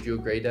 Would you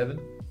agree, Devin?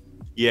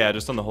 Yeah,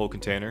 just on the whole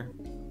container.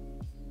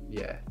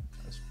 Yeah.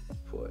 Let's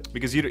put.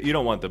 Because you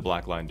don't want the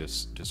black line to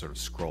sort of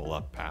scroll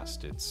up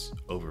past its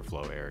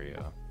overflow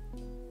area.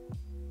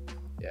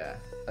 Yeah,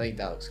 I think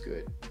that looks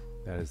good.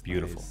 That is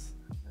beautiful. Nice.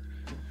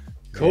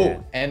 Cool.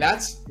 Yeah. And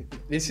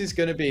this is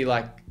going to be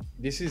like,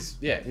 this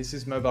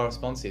is mobile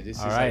responsive. This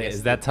All is, right, I guess,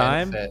 is that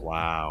time?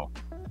 Wow.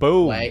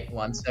 Boom. Wait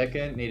 1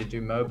 second. Need to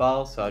do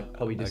mobile, so I'd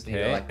probably just need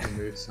to Okay. like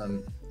remove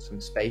some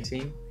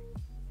spacing.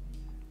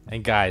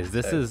 And guys,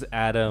 this is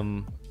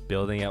Adam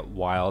building it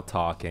while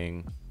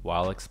talking,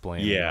 while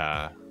explaining,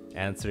 Yeah.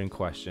 answering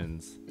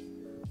questions.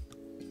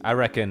 I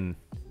reckon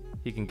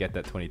he can get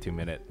that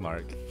 22-minute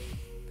mark.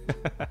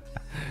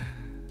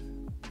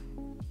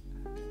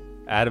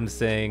 Adam's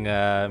saying,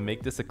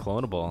 make this a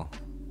clonable.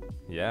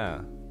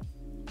 Yeah,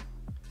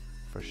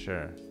 for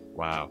sure.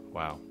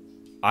 Wow.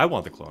 I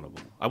want the clonable.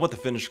 I want the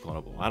finished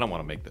clonable. I don't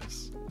want to make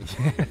this.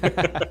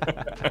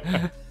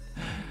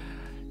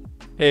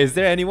 Hey, is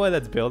there anyone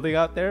that's building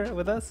out there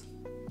with us?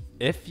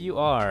 If you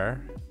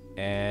are,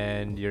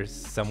 and you're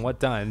somewhat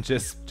done,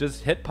 just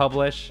hit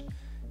publish.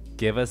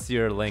 Give us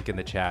your link in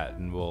the chat,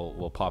 and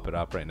we'll pop it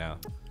up right now.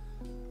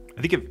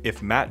 I think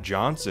if Matt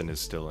Johnson is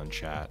still in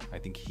chat, I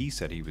think he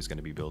said he was going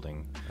to be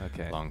building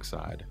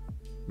alongside.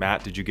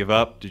 Matt, did you give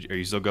up? Are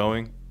you still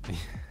going?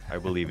 I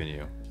believe in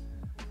you.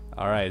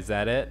 All right, is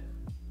that it?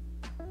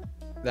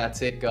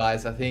 That's it,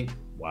 guys. I think.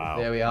 Wow.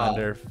 There we are.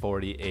 Under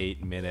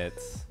 48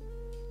 minutes.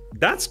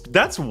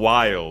 That's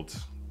wild.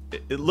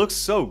 It looks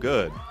so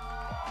good.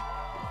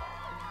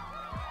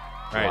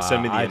 All right,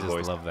 send me the invoice. I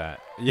just love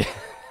that. Yeah.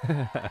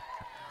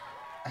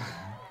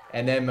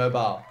 And then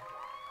mobile.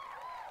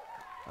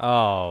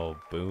 Oh,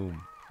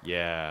 boom.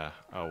 Yeah.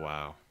 Oh,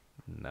 wow.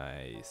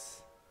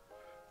 Nice.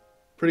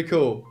 Pretty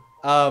cool.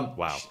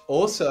 Wow.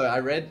 Also, I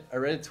read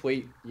a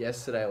tweet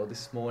yesterday or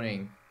this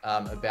morning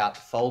about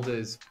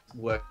folders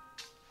work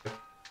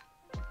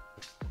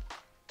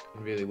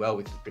really well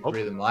with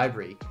Relume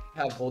Library.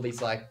 Have all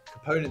these like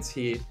components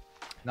here.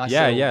 Nice.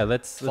 Yeah.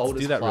 Let's do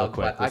that real plug,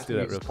 quick. but Let's I do can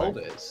that real use quick.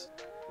 folders.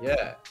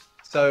 Yeah.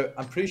 So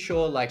I'm pretty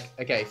sure, like,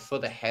 okay, for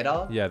the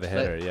header. Yeah, the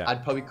header. Yeah.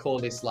 I'd probably call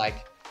this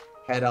like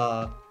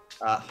header,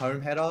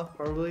 home header,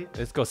 probably.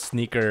 Let's go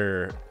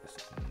sneaker.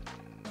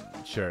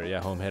 Sure.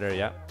 Yeah. Home header.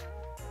 Yeah.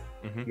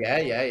 Mm-hmm.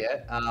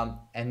 Yeah.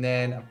 And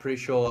then I'm pretty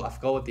sure I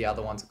forgot what the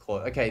other ones are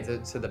called. Okay,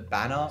 so the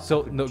banner.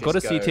 So could no, just go to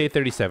CTA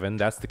 37.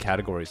 That's the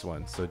categories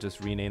one. So just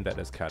rename that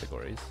as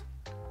categories.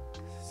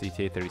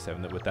 CTA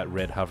 37 with that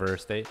red hover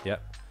state.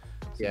 Yep.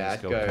 So Yeah,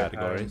 just I'd go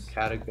categories.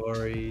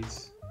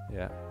 Categories.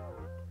 Yeah.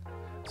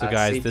 So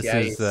guys,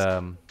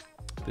 CTAs.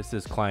 this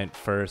is client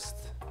first.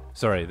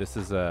 Sorry, this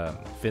is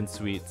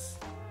FinSuite's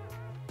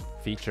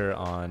feature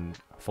on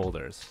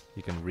folders.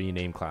 You can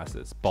rename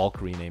classes,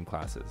 bulk rename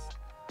classes.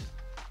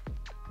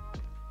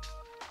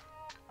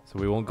 So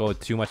we won't go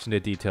too much into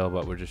detail,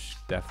 but we're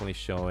just definitely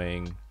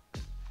showing.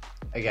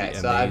 Okay, the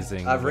so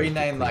amazing I've way to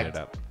renamed clean like it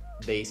up.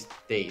 these.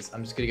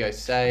 I'm just gonna go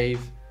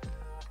save.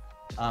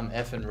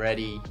 F and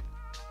ready.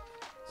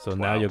 So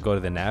now you'll go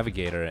to the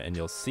navigator and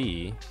you'll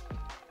see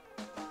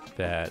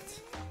that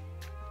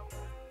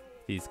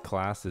these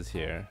classes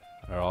here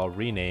are all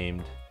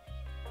renamed.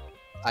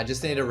 I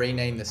just need to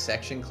rename the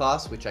section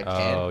class, which I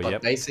can. Oh, but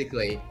yep.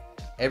 basically,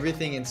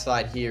 everything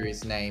inside here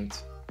is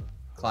named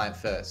client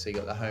first. So you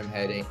got the home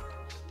heading,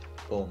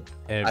 boom.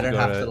 And if I you don't go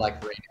have to- to like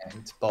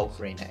rename. It's bulk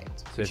renamed,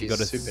 So if which you go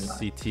to is super nice.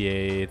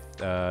 CTA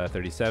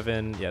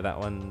 37, yeah, that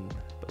one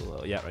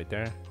below, yeah, right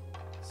there.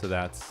 So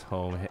that's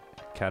home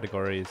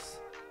categories.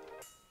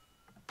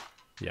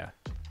 Yeah.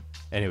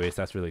 Anyways,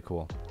 that's really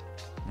cool.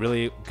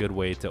 Really good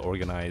way to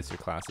organize your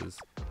classes.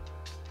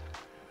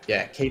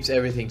 Yeah, it keeps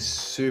everything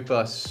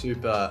super,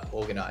 super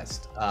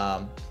organized.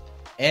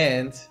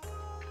 And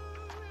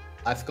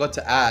I forgot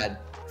to add,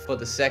 for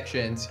the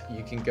sections,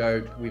 you can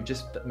go, we've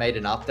just made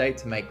an update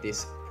to make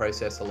this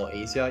process a lot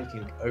easier.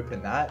 You can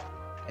open that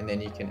and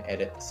then you can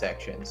edit the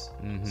sections.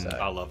 Mhm.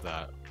 I love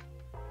that.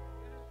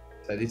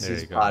 So this There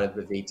is you go. part of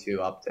the V2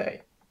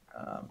 update.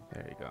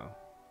 There you go.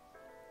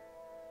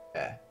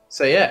 Yeah.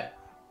 So yeah,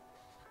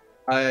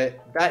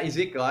 that is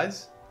it,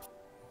 guys.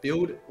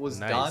 Build was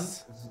Nice.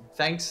 done.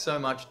 Thanks so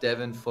much,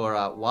 Devin, for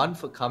one,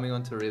 for coming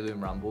onto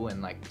Relume Rumble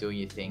and like doing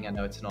your thing. I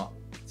know it's not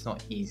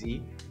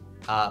easy,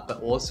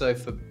 but also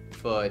for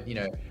you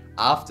know,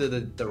 after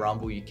the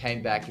Rumble, you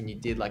came back and you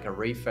did like a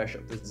refresh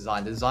of the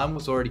design. The design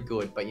was already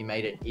good, but you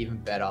made it even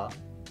better.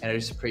 And I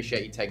just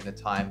appreciate you taking the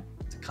time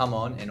to come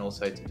on and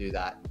also to do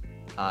that,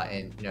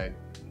 and you know,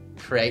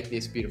 create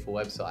this beautiful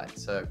website.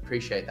 So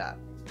appreciate that.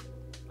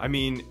 I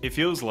mean, it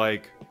feels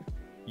like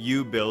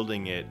you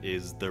building it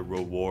is the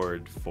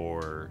reward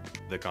for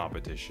the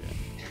competition,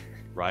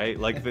 right?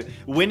 Like the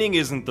winning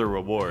isn't the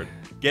reward.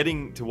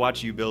 Getting to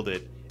watch you build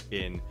it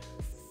in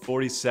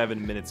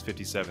 47 minutes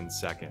 57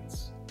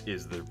 seconds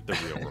is the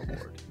real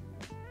reward.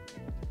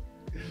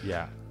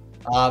 Yeah.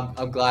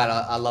 I'm glad.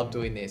 I love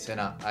doing this, and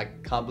I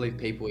can't believe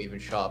people even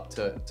show up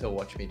to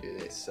watch me do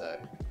this. So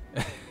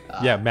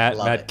Yeah, love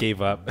Matt it.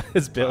 gave up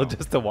his build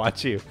just to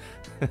watch you.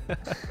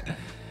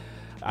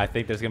 I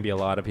think there's gonna be a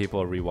lot of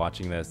people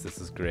rewatching this. This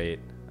is great.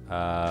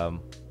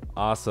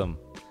 Awesome,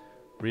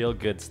 real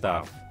good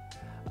stuff.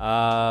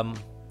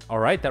 All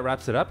right, that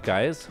wraps it up,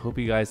 guys. Hope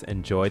you guys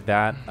enjoyed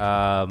that.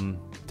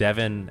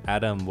 Devin,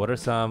 Adam, what are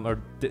some, or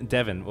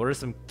Devin, what are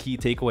some key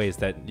takeaways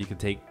that you can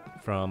take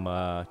from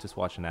just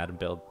watching Adam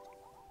build?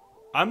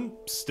 I'm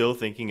still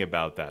thinking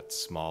about that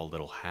small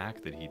little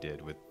hack that he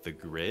did with the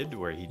grid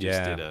where he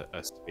just did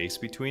a space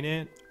between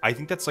it. I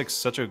think that's like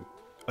such a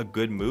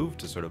good move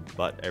to sort of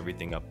butt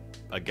everything up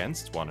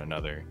against one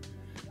another.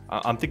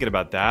 I'm thinking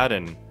about that,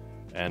 and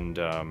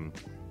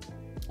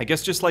I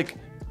guess just like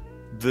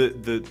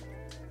the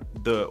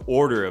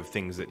order of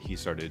things that he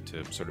started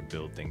to sort of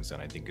build things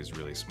in, I think is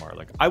really smart.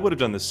 Like I would have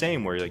done the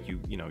same, where like you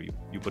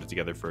put it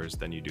together first,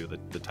 then you do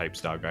the type,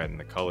 style guide, and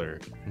the color.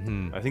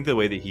 I think the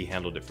way that he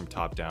handled it from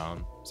top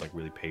down was like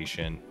really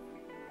patient,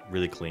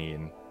 really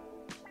clean.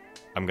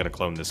 I'm gonna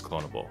clone this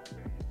clonable.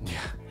 Yeah.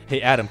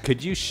 Hey Adam,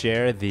 could you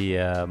share the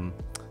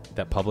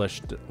that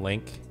published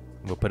link?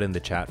 We'll put it in the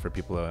chat for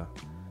people to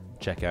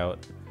check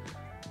out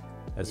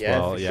as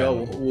well. For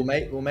sure.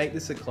 We'll make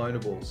this a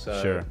clonable.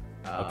 So Sure.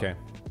 Okay.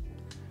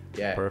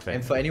 Yeah. Perfect.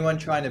 And for anyone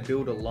trying to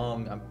build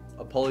along,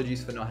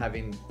 apologies for not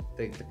having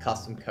the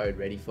custom code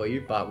ready for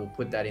you, but we'll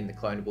put that in the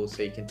clonable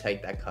so you can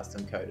take that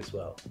custom code as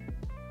well.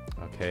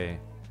 Okay.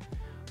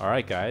 All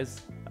right,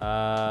 guys.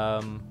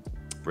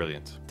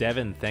 Brilliant.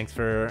 Devin, thanks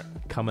for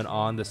coming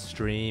on the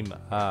stream.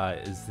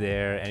 Is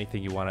there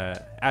anything you want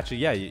to... Actually,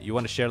 yeah, you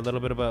want to share a little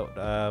bit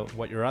about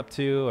what you're up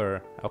to,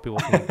 or how people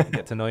can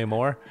get to know you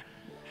more?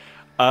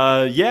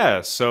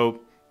 Yeah, so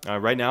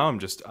right now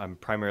I'm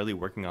primarily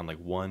working on like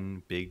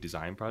one big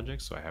design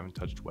project, so I haven't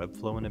touched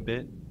Webflow in a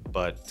bit.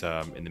 But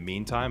in the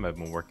meantime, I've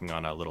been working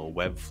on a little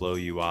Webflow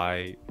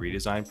UI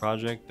redesign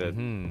project that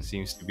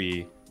seems to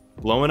be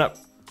blowing up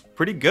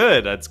pretty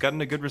good. It's gotten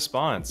a good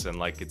response, and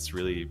like it's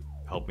really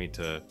helped me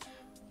to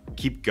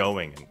keep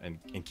going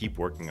and keep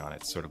working on it.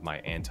 It's sort of my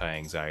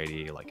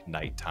anti-anxiety, like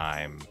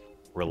nighttime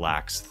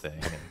relaxed thing.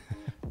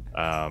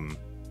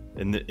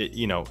 And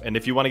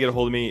if you want to get a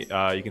hold of me,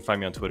 you can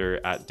find me on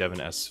Twitter at Devin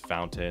S.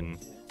 Fountain,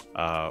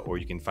 or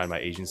you can find my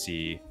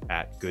agency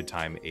at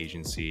Goodtime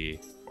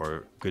Agency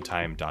or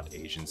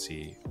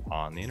goodtime.agency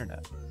on the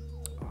internet.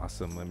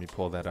 Awesome. Let me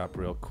pull that up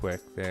real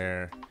quick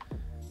there.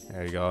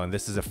 There you go. And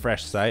this is a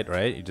fresh site,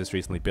 right? You just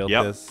recently built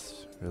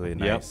this. Really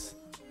nice.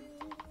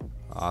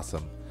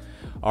 Awesome.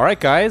 All right,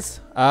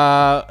 guys.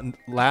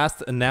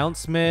 Last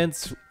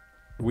announcements.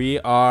 We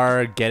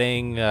are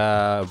getting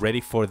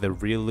ready for the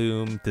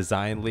Relume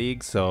Design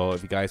League. So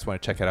if you guys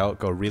want to check it out,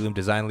 go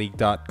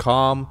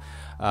relumedesignleague.com.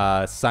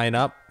 Sign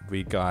up.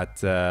 We got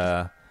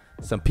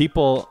some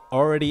people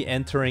already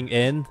entering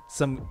in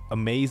some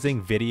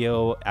amazing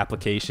video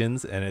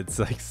applications, and it's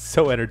like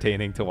so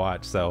entertaining to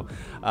watch. So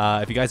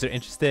if you guys are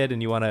interested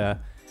and you want to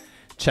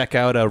check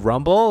out a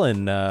Rumble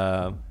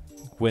and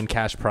win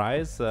cash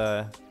prize,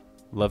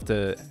 love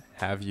to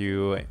have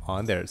you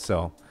on there.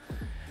 So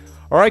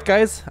all right,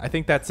 guys, I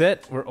think that's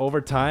it. We're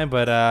over time,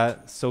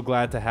 but so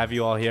glad to have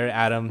you all here.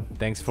 Adam,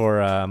 thanks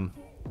for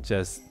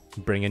just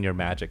bringing your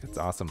magic. It's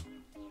awesome.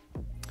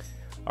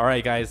 All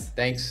right, guys.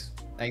 Thanks,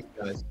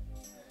 guys.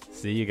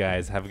 See you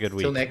guys. Have a good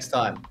week. Till next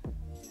time.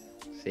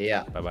 See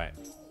ya. Bye-bye.